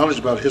personal knowledge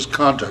about his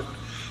conduct.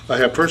 I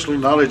have personal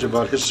knowledge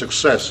about his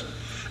success,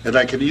 and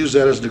I can use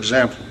that as an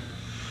example.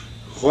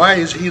 Why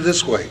is he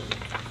this way?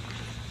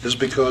 It's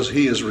because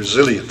he is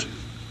resilient.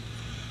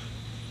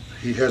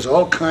 He has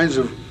all kinds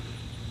of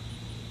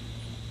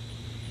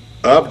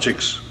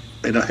objects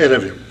ahead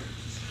of him.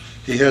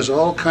 He has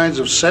all kinds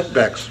of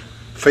setbacks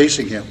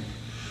facing him.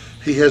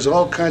 He has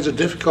all kinds of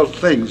difficult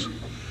things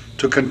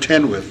to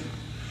contend with.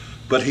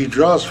 But he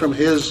draws from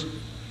his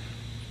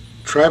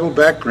tribal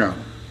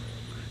background,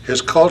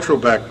 his cultural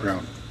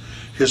background,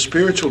 his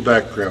spiritual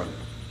background,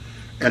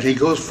 and he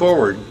goes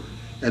forward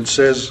and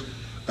says,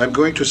 I'm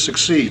going to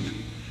succeed,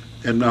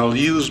 and I'll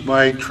use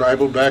my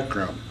tribal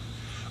background.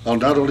 I'll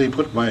not only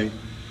put my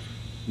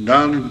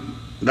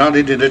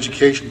non-Indian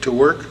education to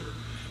work,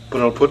 but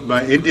I'll put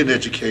my Indian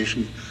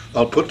education,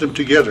 I'll put them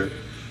together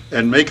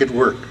and make it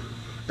work.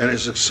 And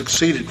it's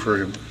succeeded for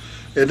him.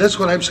 And that's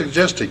what I'm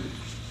suggesting.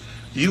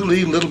 You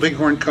leave Little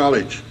Bighorn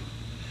College.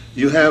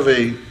 You have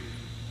a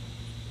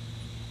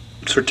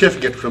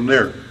certificate from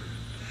there.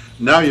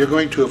 Now you're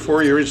going to a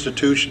 4-year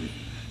institution.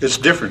 It's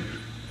different.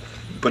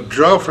 But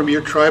draw from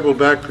your tribal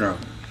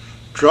background.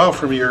 Draw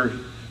from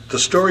the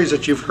stories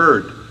that you've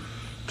heard,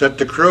 that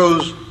the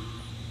Crows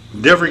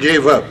never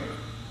gave up.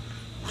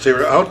 They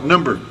were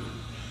outnumbered,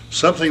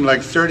 something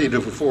like 30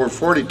 to 4,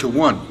 40 to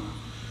 1.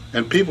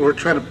 And people were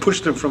trying to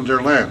push them from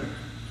their land.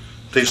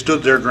 They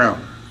stood their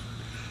ground.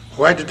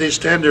 Why did they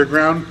stand their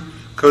ground?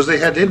 Because they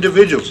had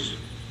individuals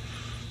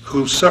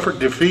who suffered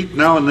defeat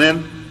now and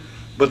then,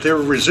 but they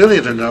were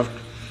resilient enough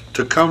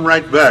to come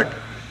right back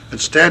and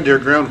stand their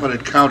ground when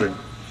it counted.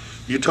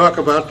 You talk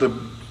about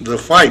the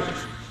fight,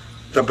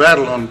 the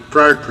battle on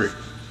Prior Creek,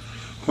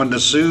 when the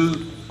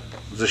Sioux,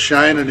 the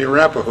Cheyenne, and the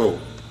Arapaho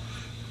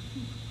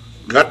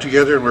got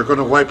together and were going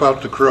to wipe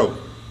out the Crow.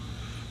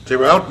 They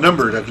were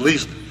outnumbered at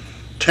least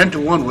 10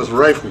 to 1 with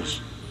rifles,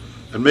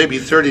 and maybe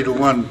 30 to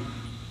 1,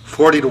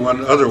 40 to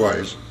 1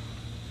 otherwise.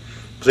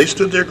 They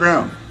stood their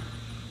ground.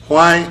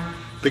 Why?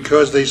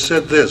 Because they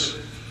said this: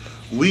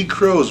 we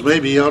Crows may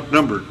be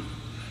outnumbered,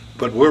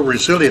 but we're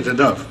resilient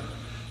enough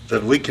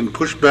that we can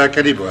push back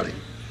anybody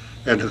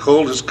and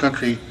hold this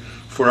country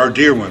for our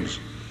dear ones,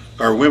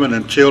 our women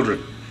and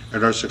children,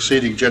 and our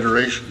succeeding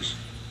generations.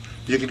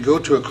 You can go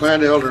to a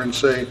clan elder and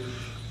say,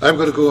 I'm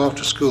going to go off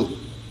to school,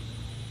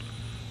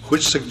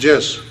 which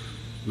suggests,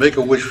 make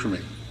a wish for me.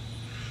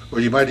 Or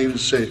you might even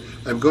say,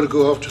 I'm going to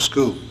go off to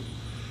school.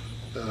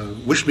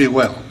 Wish me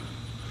well.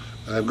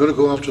 I'm going to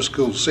go off to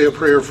school. Say a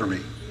prayer for me.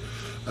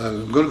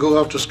 I'm going to go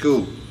off to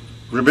school.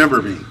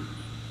 Remember me.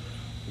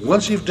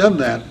 Once you've done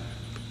that,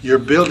 you're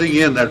building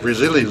in that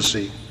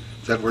resiliency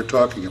that we're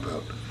talking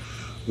about.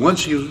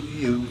 Once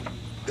you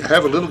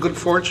have a little good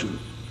fortune,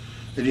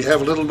 and you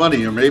have a little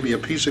money, or maybe a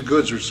piece of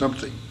goods or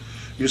something,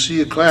 you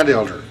see a clan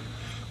elder,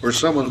 or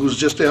someone who's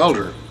just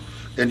elder,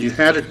 and you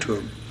hand it to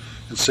him,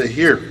 and say,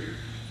 here,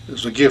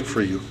 there's a gift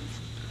for you.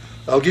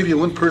 I'll give you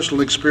one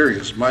personal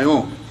experience, my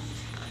own.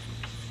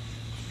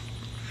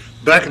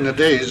 Back in the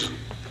days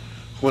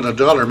when a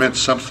dollar meant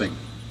something,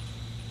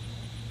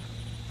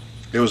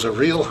 it was a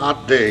real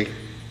hot day.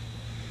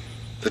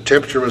 The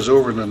temperature was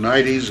over in the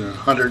 90s and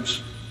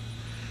 100s,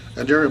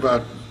 and there were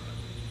about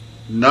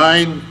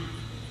 9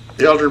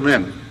 elder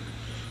men.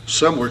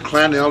 Some were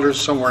clan elders,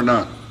 some were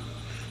not.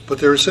 But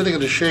they were sitting in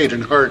the shade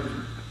in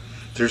Hardin.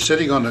 They're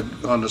sitting on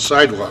the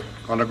sidewalk,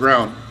 on the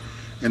ground,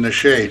 in the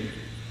shade.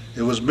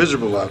 It was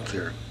miserable out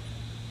there.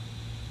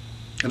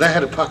 And I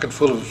had a pocket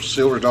full of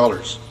silver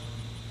dollars.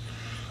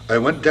 I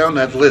went down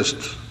that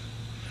list,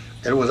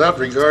 and without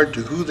regard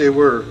to who they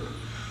were,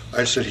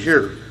 I said,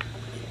 here,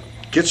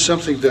 get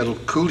something that'll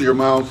cool your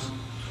mouth,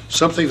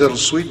 something that'll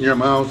sweeten your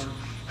mouth,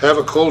 have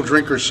a cold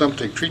drink or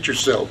something, treat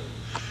yourself.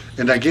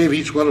 And I gave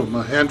each one of them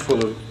a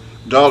handful of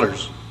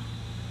dollars.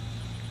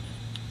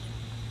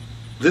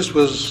 This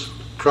was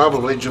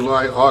probably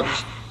July,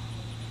 August.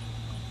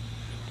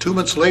 2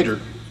 months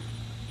later,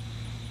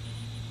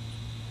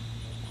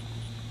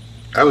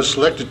 I was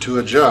selected to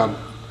a job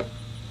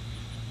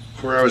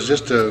where I was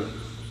just a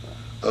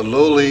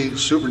lowly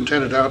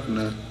superintendent out in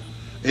the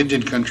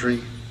Indian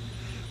country,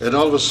 and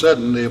all of a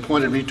sudden they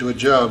appointed me to a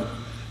job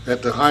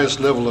at the highest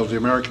level of the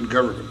American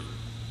government.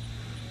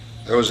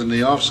 I was in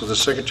the office of the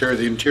Secretary of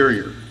the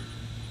Interior,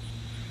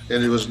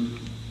 and it was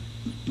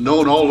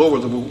known all over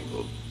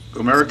the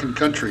American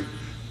country,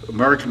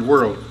 American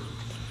world.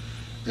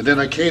 And then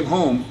I came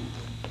home,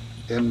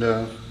 and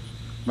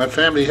my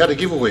family had a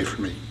giveaway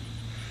for me.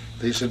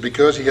 They said,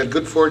 because he had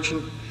good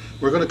fortune,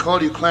 we're going to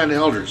call you clan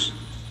elders.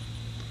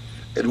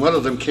 And one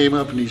of them came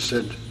up and he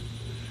said,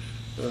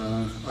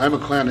 I'm a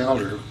clan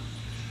elder,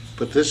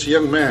 but this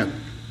young man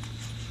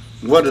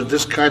wanted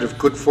this kind of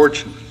good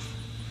fortune.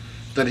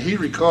 Then he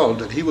recalled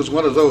that he was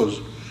one of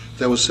those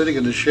that was sitting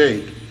in the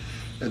shade.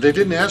 And they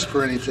didn't ask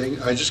for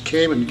anything. I just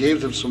came and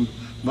gave them some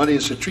money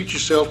and said, treat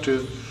yourself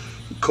to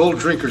a cold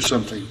drink or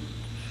something.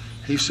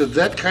 He said,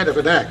 that kind of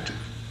an act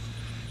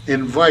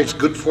invites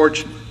good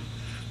fortune.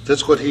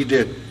 That's what he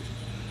did.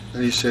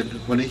 And he said,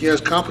 when he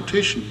has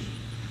competition,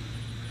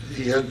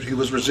 he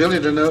was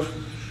resilient enough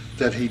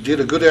that he did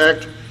a good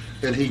act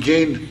and he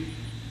gained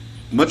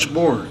much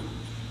more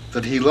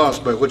than he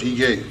lost by what he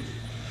gave.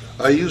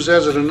 I use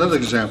that as another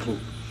example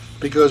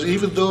because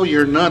even though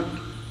you're not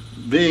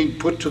being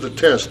put to the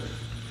test,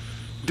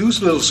 do a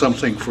little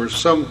something for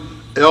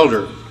some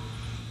elder.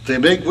 They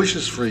make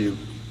wishes for you.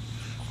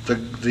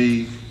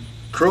 The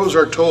crows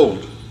are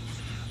told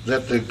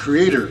that the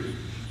Creator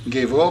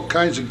gave all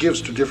kinds of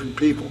gifts to different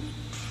people.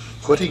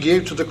 What he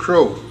gave to the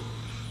crow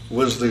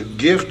was the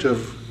gift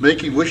of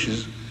making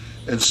wishes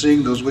and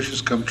seeing those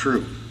wishes come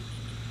true.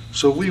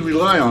 So we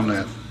rely on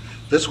that.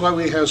 That's why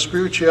we have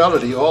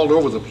spirituality all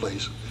over the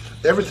place.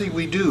 Everything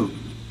we do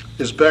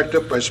is backed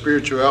up by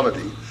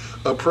spirituality.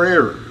 A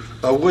prayer,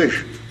 a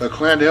wish, a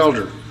clan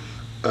elder,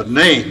 a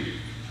name.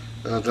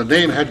 The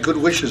name had good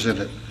wishes in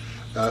it.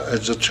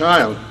 As a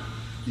child,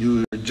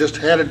 you just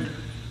had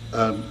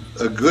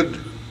a good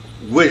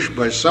wish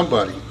by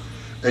somebody,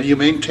 and you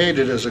maintained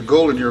it as a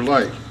goal in your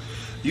life.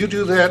 You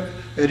do that,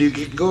 and you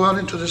can go out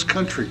into this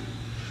country,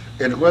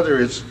 and whether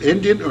it's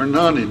Indian or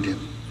non-Indian,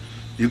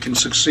 you can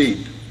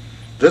succeed.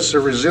 That's the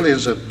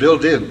resilience that's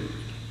built in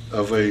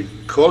of a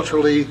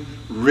culturally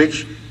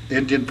rich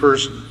Indian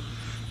person.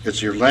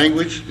 It's your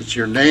language, it's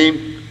your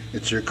name,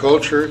 it's your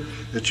culture,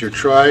 it's your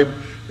tribe,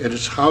 and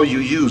it's how you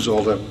use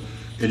all that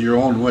in your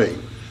own way.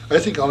 I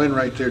think I'll end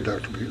right there,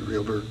 Dr.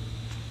 Reelberg.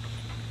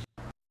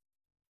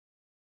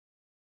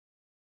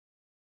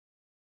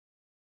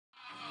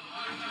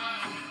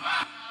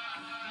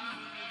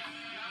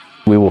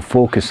 We will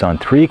focus on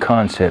 3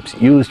 concepts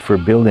used for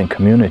building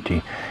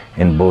community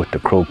in both the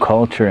Crow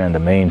culture and the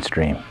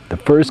mainstream. The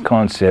first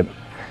concept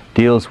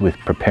deals with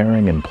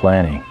preparing and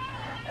planning,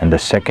 and the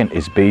second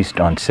is based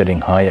on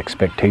setting high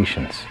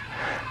expectations.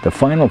 The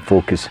final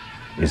focus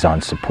is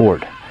on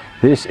support.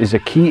 This is a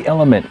key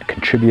element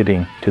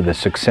contributing to the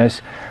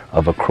success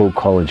of a Crow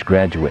College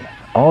graduate.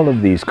 All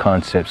of these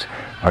concepts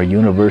are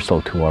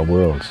universal to our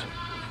worlds.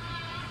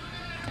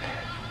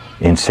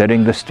 In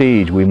setting the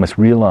stage, we must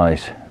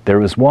realize there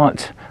was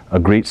once a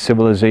great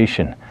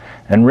civilization,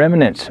 and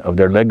remnants of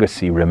their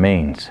legacy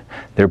remains.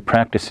 Their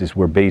practices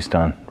were based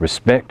on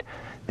respect.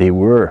 They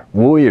were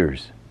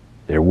warriors,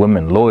 their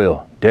women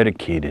loyal,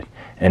 dedicated,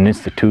 and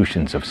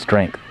institutions of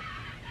strength.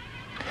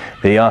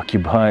 They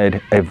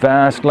occupied a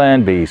vast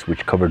land base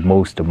which covered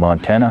most of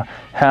Montana,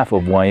 half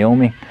of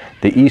Wyoming,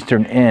 the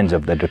eastern ends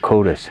of the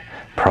Dakotas.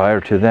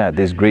 Prior to that,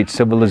 this great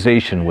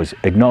civilization was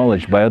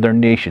acknowledged by other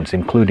nations,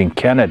 including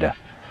Canada,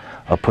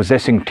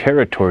 possessing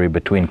territory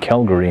between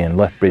Calgary and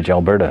Lethbridge,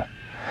 Alberta.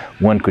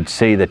 One could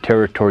say the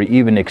territory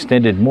even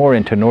extended more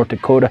into North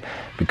Dakota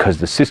because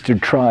the sister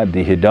tribe,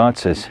 the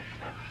Hidatsas,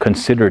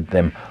 considered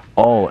them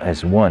all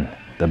as one,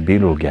 the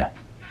Biruga.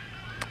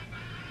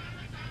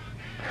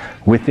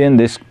 Within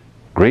this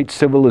great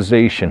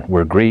civilization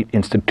were great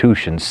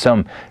institutions,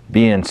 some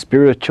being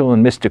spiritual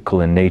and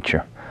mystical in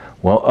nature,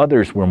 while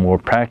others were more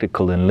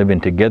practical in living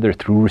together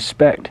through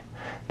respect.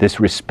 This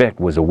respect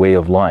was a way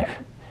of life.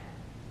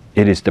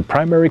 It is the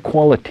primary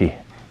quality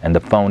and the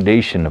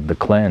foundation of the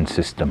clan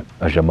system,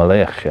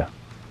 Apsaalooke.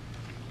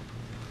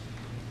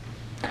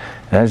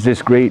 As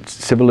this great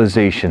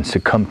civilization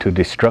succumbed to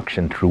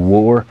destruction through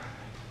war,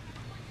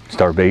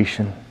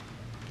 starvation,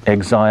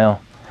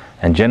 exile,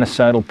 and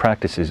genocidal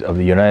practices of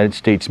the United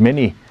States,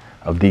 many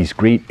of these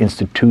great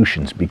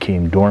institutions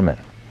became dormant.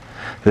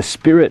 The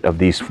spirit of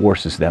these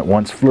forces that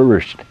once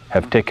flourished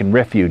have taken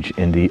refuge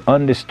in the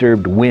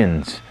undisturbed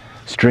winds,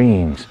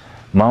 streams,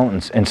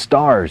 mountains, and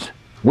stars,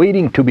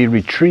 waiting to be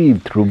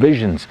retrieved through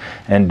visions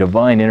and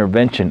divine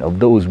intervention of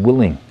those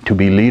willing to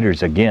be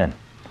leaders again.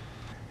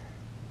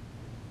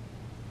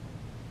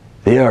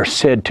 They are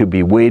said to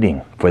be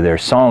waiting for their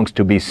songs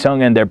to be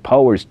sung and their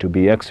powers to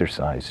be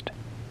exercised.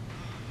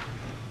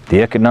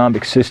 The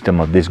economic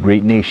system of this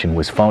great nation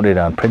was founded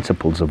on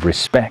principles of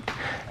respect.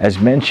 As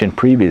mentioned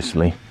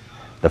previously,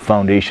 the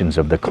foundations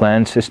of the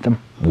clan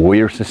system,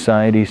 warrior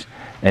societies,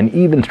 and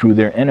even through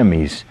their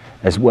enemies,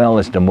 as well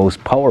as the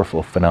most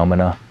powerful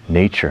phenomena,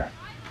 nature.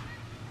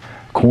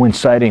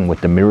 Coinciding with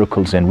the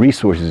miracles and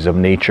resources of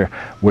nature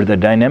were the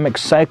dynamic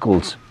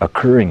cycles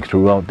occurring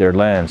throughout their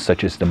lands,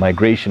 such as the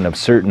migration of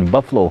certain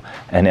buffalo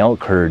and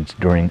elk herds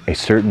during a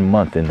certain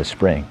month in the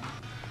spring.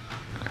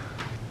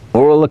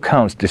 Oral Oral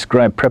accounts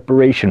describe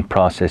preparation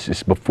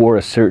processes before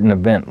a certain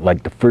event,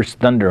 like the first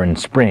thunder in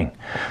spring,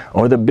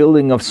 or the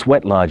building of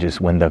sweat lodges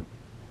when the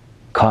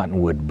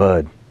cottonwood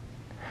bud.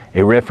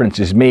 A reference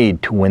is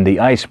made to when the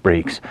ice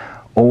breaks,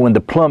 or when the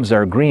plums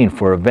are green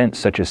for events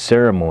such as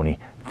ceremony,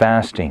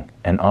 fasting,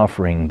 and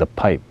offering the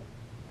pipe.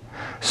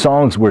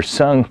 Songs were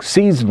sung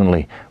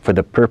seasonally for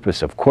the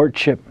purpose of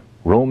courtship,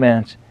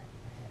 romance,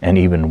 and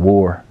even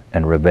war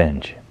and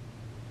revenge.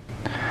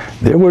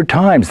 There were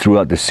times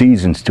throughout the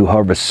seasons to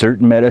harvest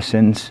certain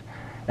medicines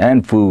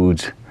and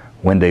foods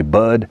when they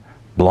bud,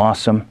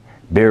 blossom,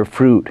 bear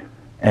fruit,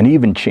 and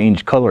even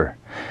change color.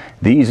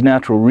 These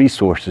natural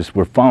resources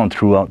were found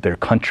throughout their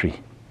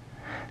country.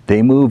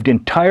 They moved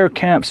entire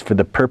camps for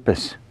the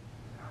purpose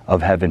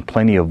of having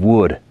plenty of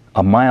wood,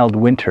 a mild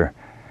winter,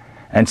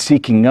 and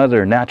seeking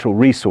other natural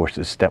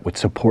resources that would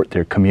support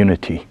their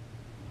community.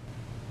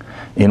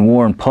 In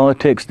war and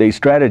politics, they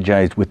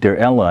strategized with their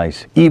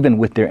allies, even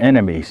with their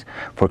enemies,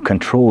 for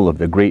control of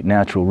the great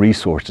natural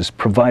resources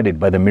provided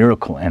by the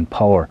miracle and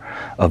power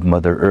of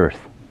Mother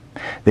Earth.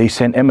 They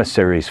sent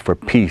emissaries for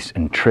peace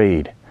and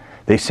trade.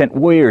 They sent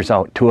warriors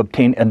out to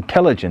obtain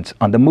intelligence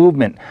on the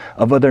movement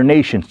of other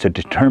nations to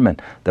determine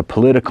the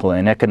political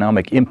and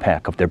economic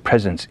impact of their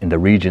presence in the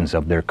regions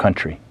of their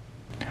country.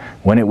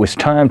 When it was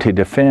time to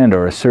defend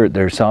or assert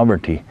their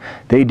sovereignty,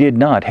 they did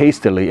not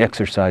hastily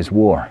exercise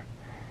war.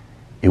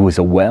 It was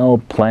a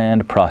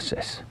well-planned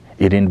process.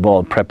 It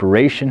involved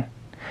preparation.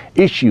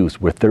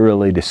 Issues were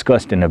thoroughly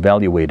discussed and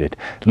evaluated.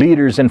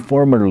 Leaders and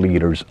former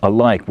leaders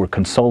alike were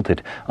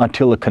consulted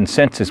until a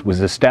consensus was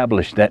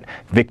established that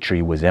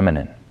victory was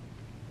imminent.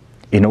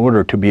 In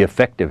order to be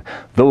effective,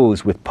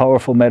 those with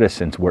powerful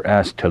medicines were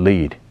asked to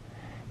lead.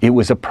 It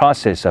was a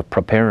process of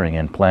preparing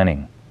and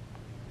planning.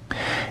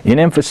 In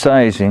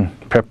emphasizing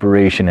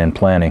preparation and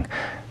planning,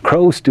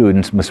 Crow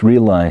students must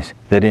realize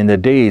that in the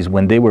days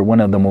when they were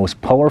one of the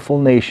most powerful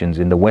nations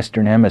in the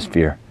Western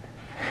Hemisphere,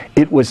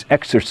 it was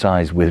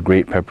exercised with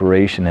great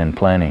preparation and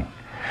planning.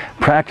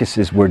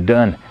 Practices were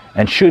done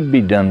and should be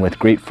done with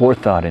great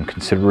forethought and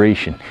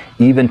consideration.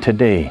 Even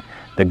today,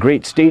 the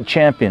great state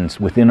champions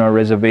within our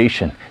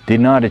reservation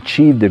did not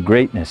achieve their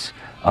greatness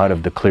out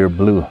of the clear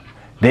blue.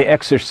 They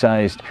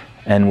exercised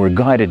and were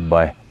guided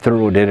by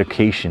thorough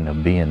dedication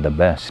of being the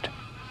best.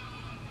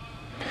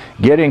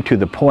 Getting to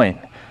the point,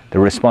 the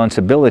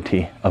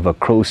responsibility of a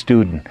Crow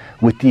student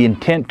with the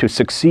intent to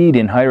succeed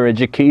in higher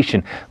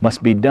education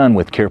must be done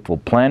with careful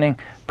planning,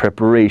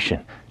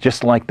 preparation,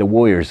 just like the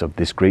warriors of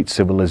this great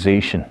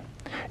civilization.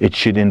 It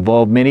should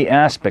involve many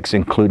aspects,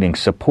 including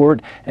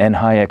support and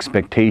high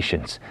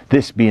expectations,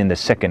 this being the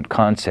second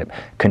concept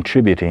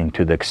contributing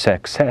to the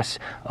success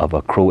of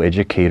a Crow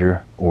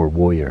educator or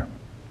warrior.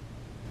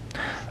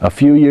 A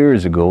few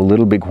years ago,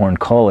 Little Bighorn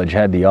College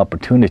had the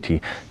opportunity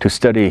to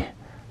study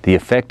the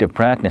effective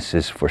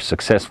practices for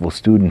successful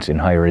students in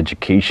higher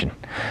education.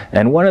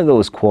 And one of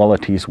those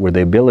qualities were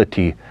the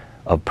ability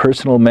of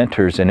personal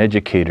mentors and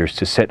educators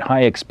to set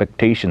high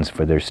expectations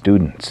for their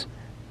students.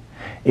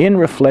 In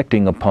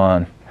reflecting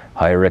upon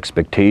higher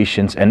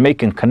expectations and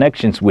making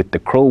connections with the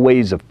Crow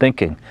ways of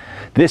thinking,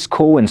 this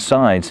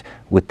coincides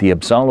with the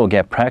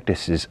Apsaalooke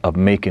practices of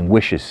making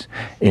wishes,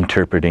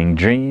 interpreting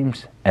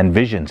dreams and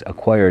visions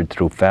acquired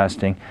through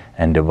fasting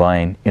and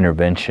divine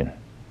intervention.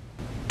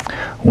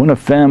 When a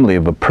family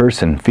of a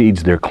person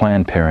feeds their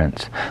clan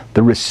parents,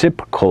 the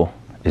reciprocal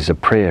is a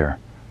prayer,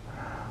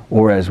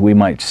 or as we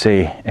might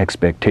say,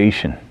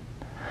 expectation.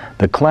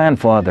 The clan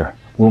father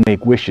will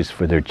make wishes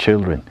for their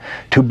children,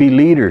 to be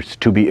leaders,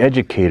 to be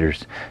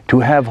educators, to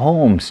have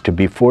homes, to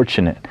be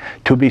fortunate,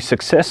 to be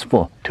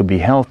successful, to be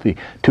healthy,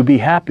 to be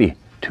happy,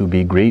 to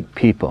be great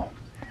people.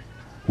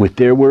 With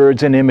their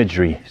words and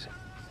imageries,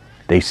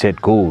 they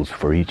set goals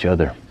for each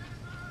other.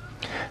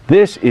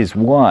 This is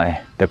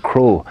why the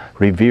Crow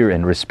revere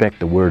and respect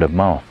the word of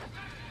mouth.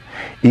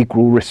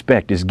 Equal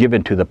respect is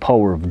given to the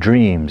power of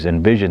dreams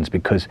and visions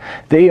because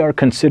they are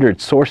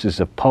considered sources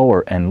of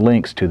power and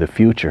links to the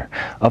future,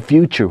 a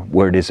future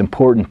where it is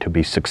important to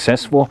be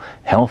successful,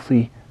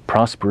 healthy,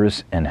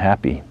 prosperous, and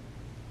happy.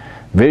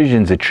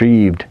 Visions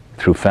achieved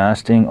through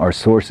fasting are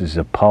sources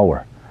of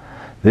power.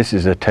 This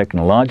is a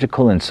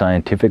technological and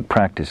scientific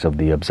practice of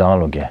the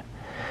Apsaalooke.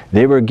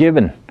 They were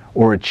given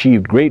or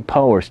achieved great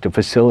powers to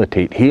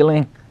facilitate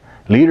healing,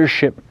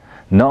 leadership,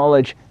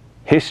 knowledge,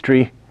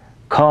 history,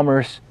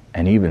 commerce,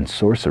 and even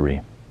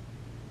sorcery.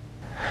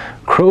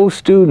 Crow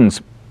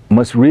students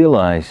must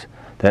realize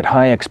that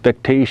high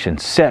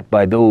expectations set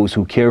by those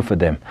who care for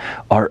them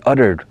are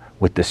uttered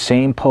with the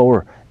same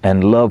power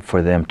and love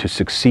for them to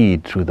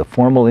succeed through the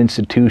formal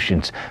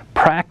institutions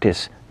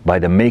practiced by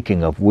the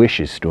making of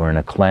wishes during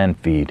a clan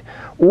feed,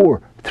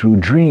 or through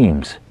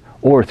dreams,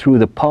 or through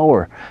the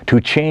power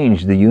to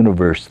change the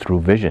universe through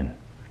vision.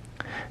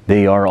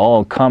 They are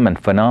all common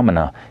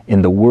phenomena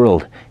in the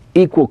world,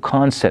 equal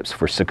concepts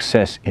for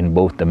success in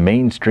both the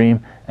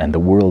mainstream and the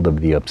world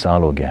of the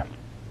Apsaalooke.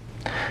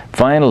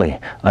 Finally,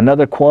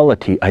 another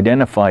quality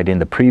identified in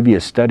the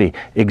previous study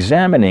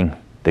examining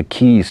the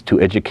keys to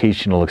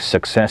educational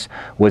success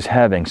was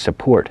having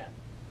support.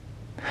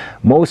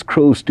 Most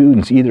Crow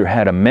students either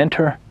had a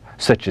mentor,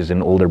 such as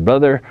an older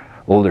brother,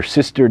 older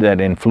sister, that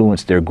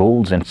influenced their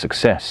goals and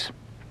success.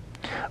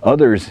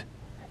 Others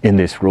in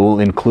this role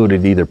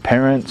included either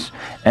parents,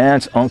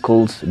 aunts,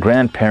 uncles,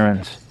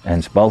 grandparents,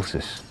 and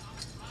spouses.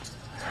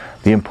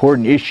 The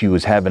important issue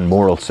is having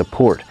moral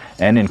support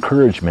and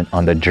encouragement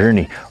on the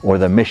journey or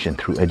the mission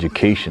through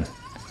education.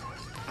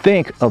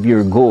 Think of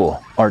your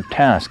goal or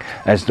task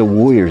as the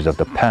warriors of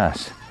the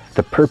past.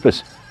 The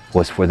purpose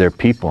was for their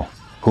people,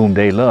 whom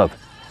they love,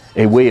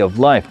 a way of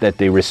life that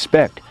they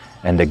respect,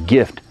 and the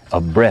gift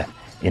of breath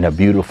in a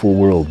beautiful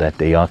world that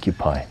they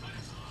occupy.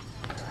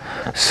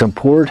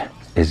 Support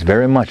is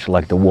very much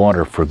like the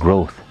water for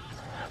growth.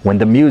 When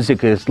the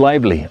music is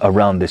lively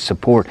around this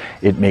support,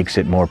 it makes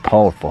it more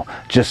powerful,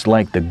 just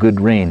like the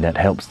good rain that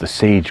helps the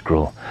sage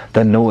grow.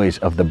 The noise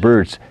of the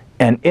birds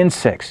and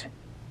insects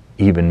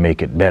even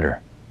make it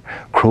better.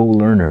 Crow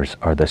learners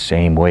are the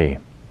same way.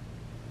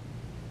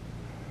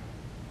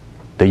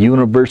 The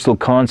universal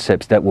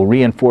concepts that will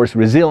reinforce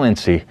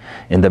resiliency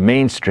in the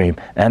mainstream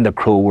and the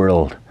Crow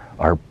world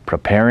are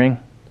preparing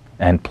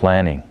and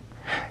planning,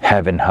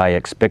 having high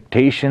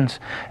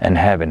expectations, and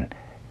having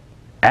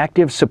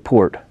active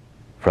support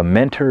from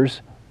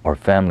mentors or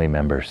family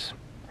members.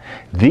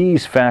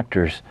 These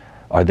factors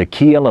are the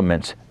key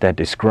elements that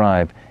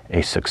describe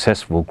a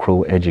successful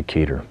Crow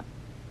educator.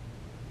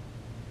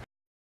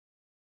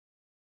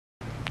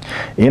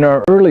 In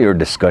our earlier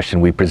discussion,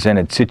 we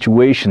presented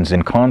situations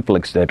and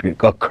conflicts that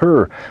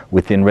occur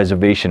within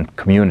reservation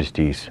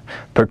communities,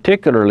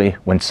 particularly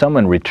when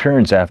someone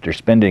returns after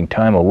spending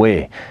time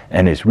away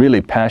and is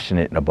really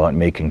passionate about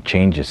making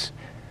changes.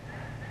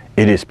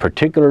 It is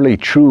particularly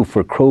true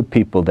for Crow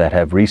people that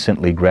have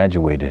recently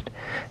graduated.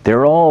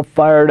 They're all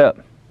fired up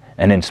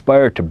and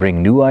inspired to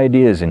bring new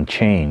ideas and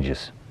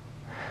changes.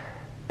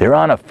 They're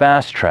on a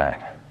fast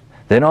track.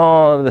 Then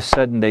all of a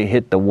sudden they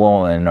hit the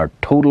wall and are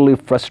totally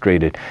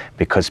frustrated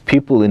because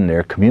people in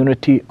their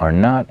community are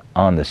not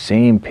on the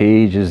same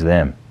page as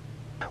them.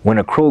 When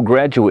a Crow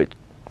graduate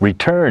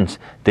returns,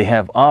 they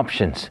have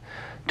options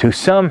to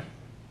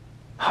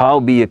somehow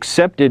be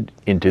accepted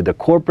into the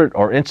corporate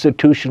or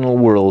institutional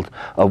world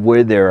of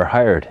where they are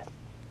hired.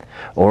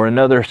 Or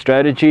another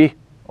strategy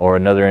or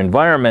another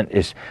environment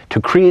is to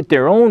create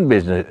their own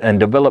business and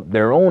develop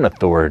their own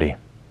authority.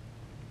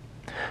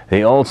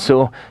 They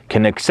also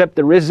can accept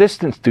the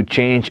resistance to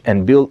change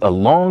and build a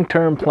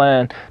long-term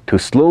plan to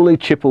slowly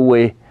chip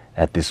away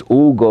at this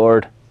old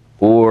guard,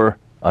 or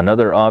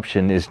another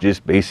option is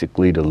just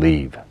basically to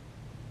leave.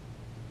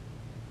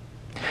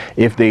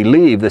 If they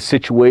leave, the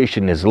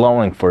situation is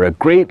allowing for a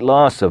great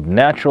loss of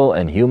natural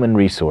and human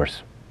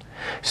resource.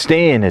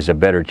 Staying is a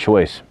better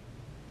choice.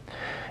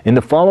 In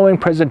the following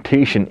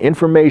presentation,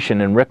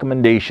 information and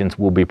recommendations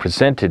will be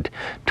presented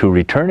to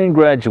returning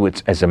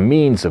graduates as a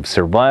means of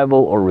survival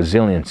or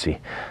resiliency.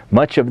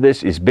 Much of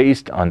this is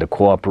based on the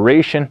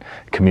cooperation,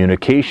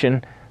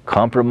 communication,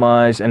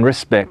 compromise, and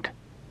respect,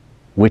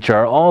 which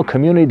are all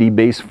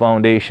community-based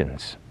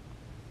foundations.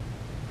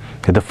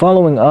 The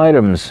following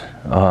items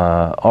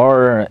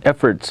are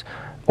efforts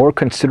or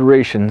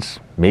considerations,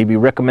 maybe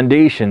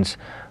recommendations,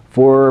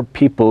 for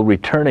people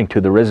returning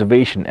to the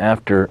reservation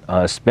after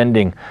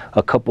spending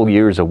a couple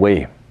years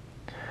away.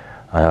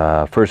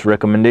 First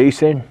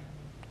recommendation,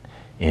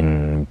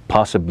 in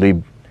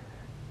possibly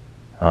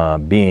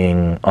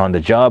being on the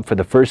job for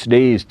the first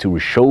day, is to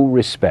show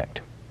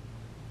respect.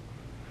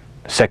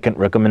 Second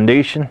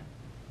recommendation,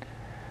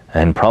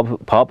 and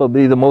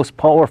probably the most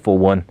powerful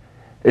one,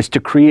 is to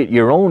create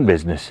your own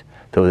business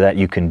so that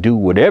you can do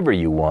whatever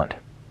you want.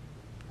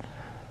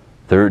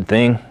 Third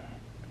thing,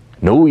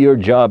 know your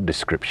job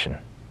description.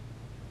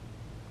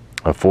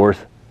 A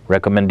fourth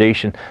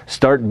recommendation,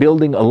 start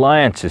building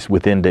alliances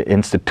within the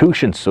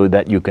institution so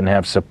that you can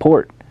have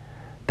support,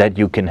 that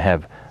you can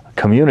have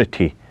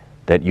community,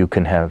 that you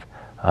can have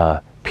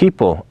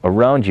people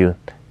around you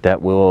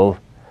that will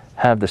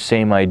have the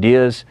same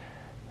ideas,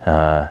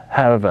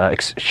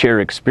 share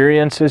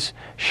experiences,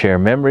 share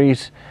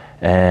memories,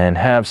 and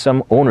have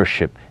some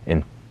ownership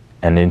in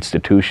an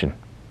institution.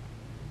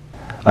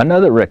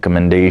 Another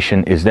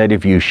recommendation is that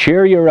if you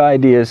share your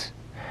ideas,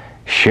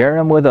 share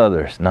them with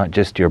others, not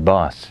just your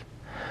boss.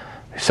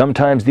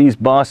 Sometimes these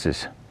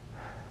bosses,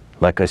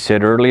 like I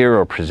said earlier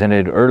or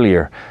presented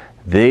earlier,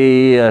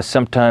 they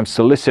sometimes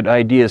solicit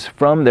ideas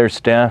from their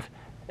staff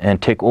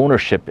and take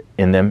ownership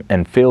in them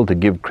and fail to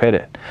give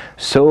credit.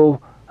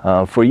 So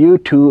for you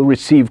to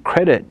receive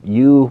credit,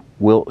 you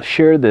will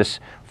share this,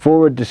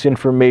 forward this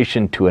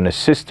information to an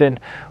assistant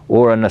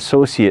or an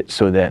associate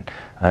so that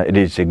it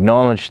is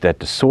acknowledged that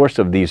the source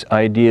of these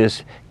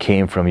ideas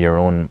came from your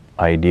own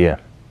idea,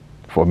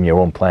 from your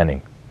own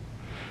planning.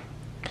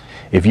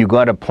 If you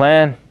got a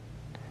plan,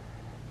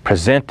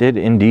 present it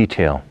in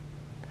detail.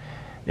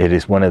 It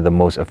is one of the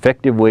most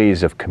effective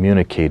ways of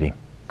communicating.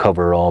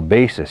 Cover all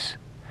bases.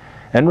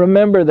 And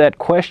remember that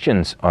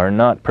questions are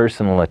not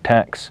personal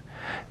attacks.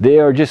 They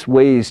are just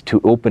ways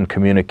to open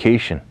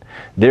communication.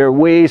 They're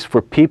ways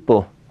for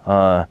people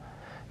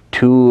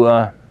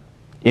to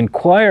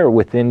inquire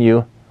within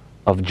you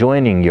of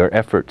joining your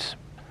efforts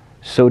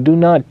So do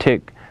not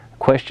take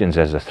questions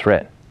as a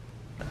threat.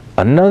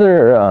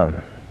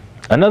 Another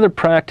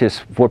practice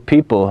for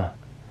people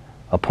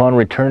upon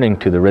returning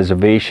to the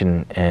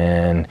reservation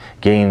and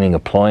gaining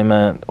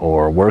employment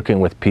or working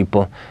with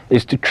people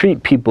is to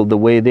treat people the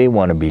way they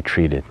want to be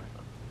treated.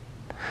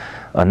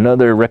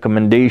 Another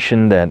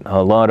recommendation that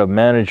a lot of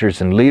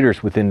managers and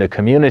leaders within the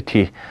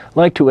community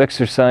like to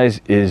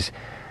exercise is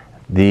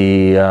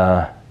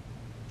the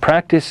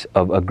practice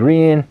of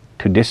agreeing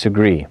to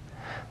disagree.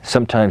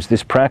 Sometimes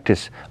this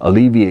practice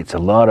alleviates a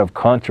lot of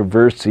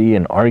controversy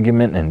and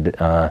argument,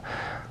 and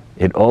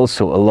it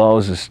also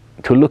allows us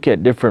to look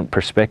at different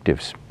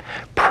perspectives.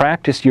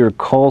 Practice your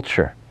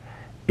culture.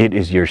 It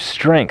is your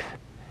strength.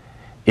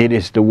 It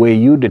is the way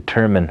you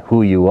determine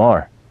who you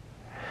are.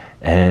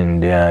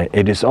 And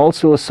it is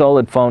also a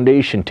solid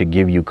foundation to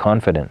give you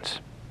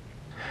confidence.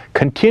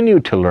 Continue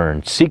to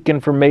learn, seek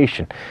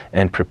information,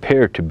 and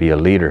prepare to be a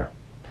leader.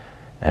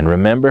 And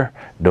remember,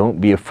 don't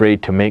be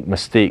afraid to make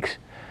mistakes.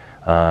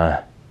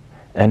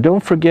 And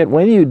don't forget,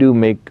 when you do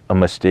make a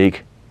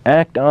mistake,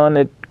 act on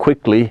it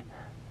quickly,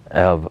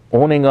 of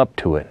owning up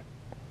to it.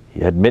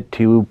 You admit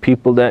to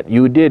people that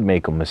you did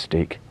make a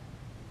mistake,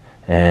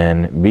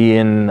 and be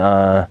in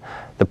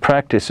the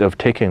practice of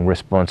taking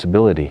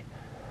responsibility.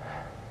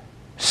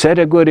 Set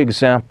a good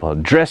example.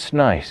 Dress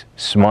nice.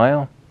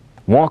 Smile.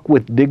 Walk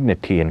with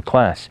dignity in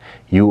class.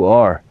 You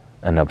are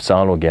an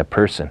Apsaalooke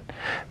person.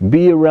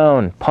 Be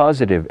around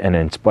positive and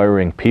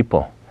inspiring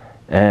people.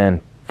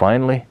 And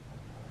finally,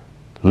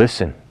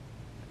 listen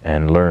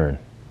and learn.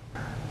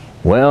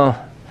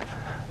 Well,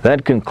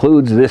 that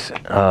concludes this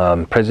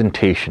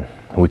presentation.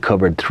 We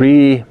covered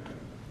 3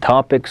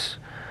 topics.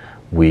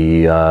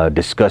 We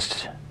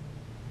discussed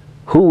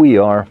who we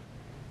are,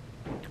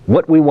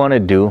 what we want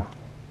to do,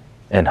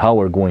 and how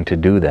we're going to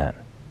do that.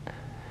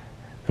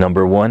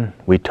 Number 1,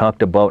 we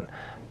talked about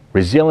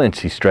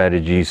resiliency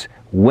strategies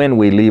when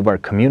we leave our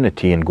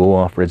community and go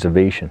off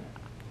reservation.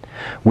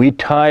 We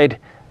tied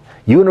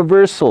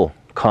universal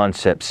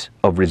concepts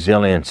of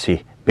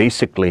resiliency,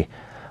 basically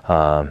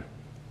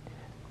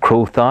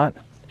Crow thought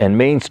and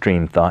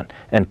mainstream thought,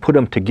 and put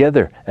them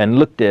together and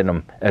looked at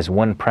them as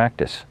one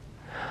practice.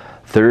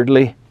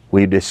 Thirdly,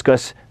 we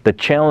discussed the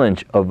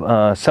challenge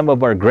of some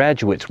of our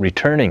graduates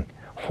returning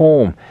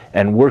home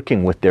and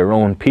working with their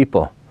own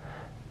people,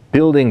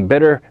 building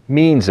better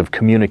means of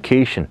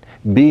communication,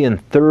 being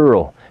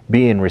thorough,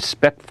 being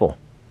respectful,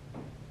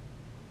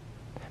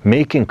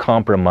 making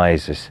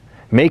compromises,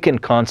 making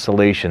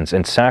consolations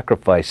and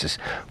sacrifices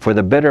for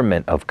the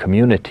betterment of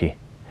community,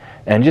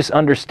 and just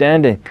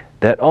understanding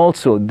that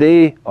also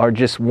they are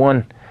just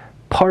one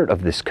part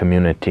of this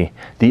community.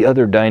 The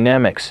other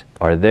dynamics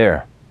are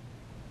there.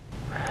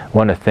 I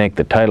want to thank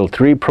the Title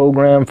III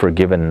program for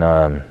giving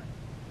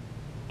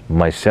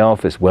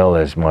myself, as well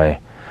as my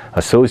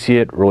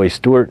associate Roy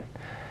Stewart,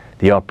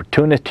 the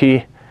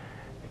opportunity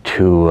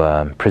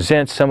to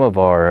present some of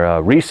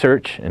our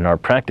research and our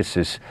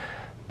practices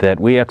that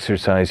we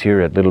exercise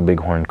here at Little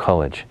Bighorn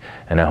College.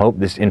 And I hope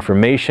this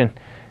information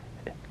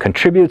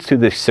contributes to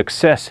the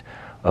success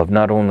of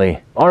not only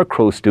our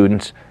Crow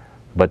students,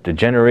 but the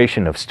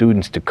generation of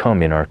students to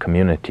come in our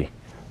community.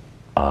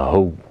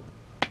 Aho.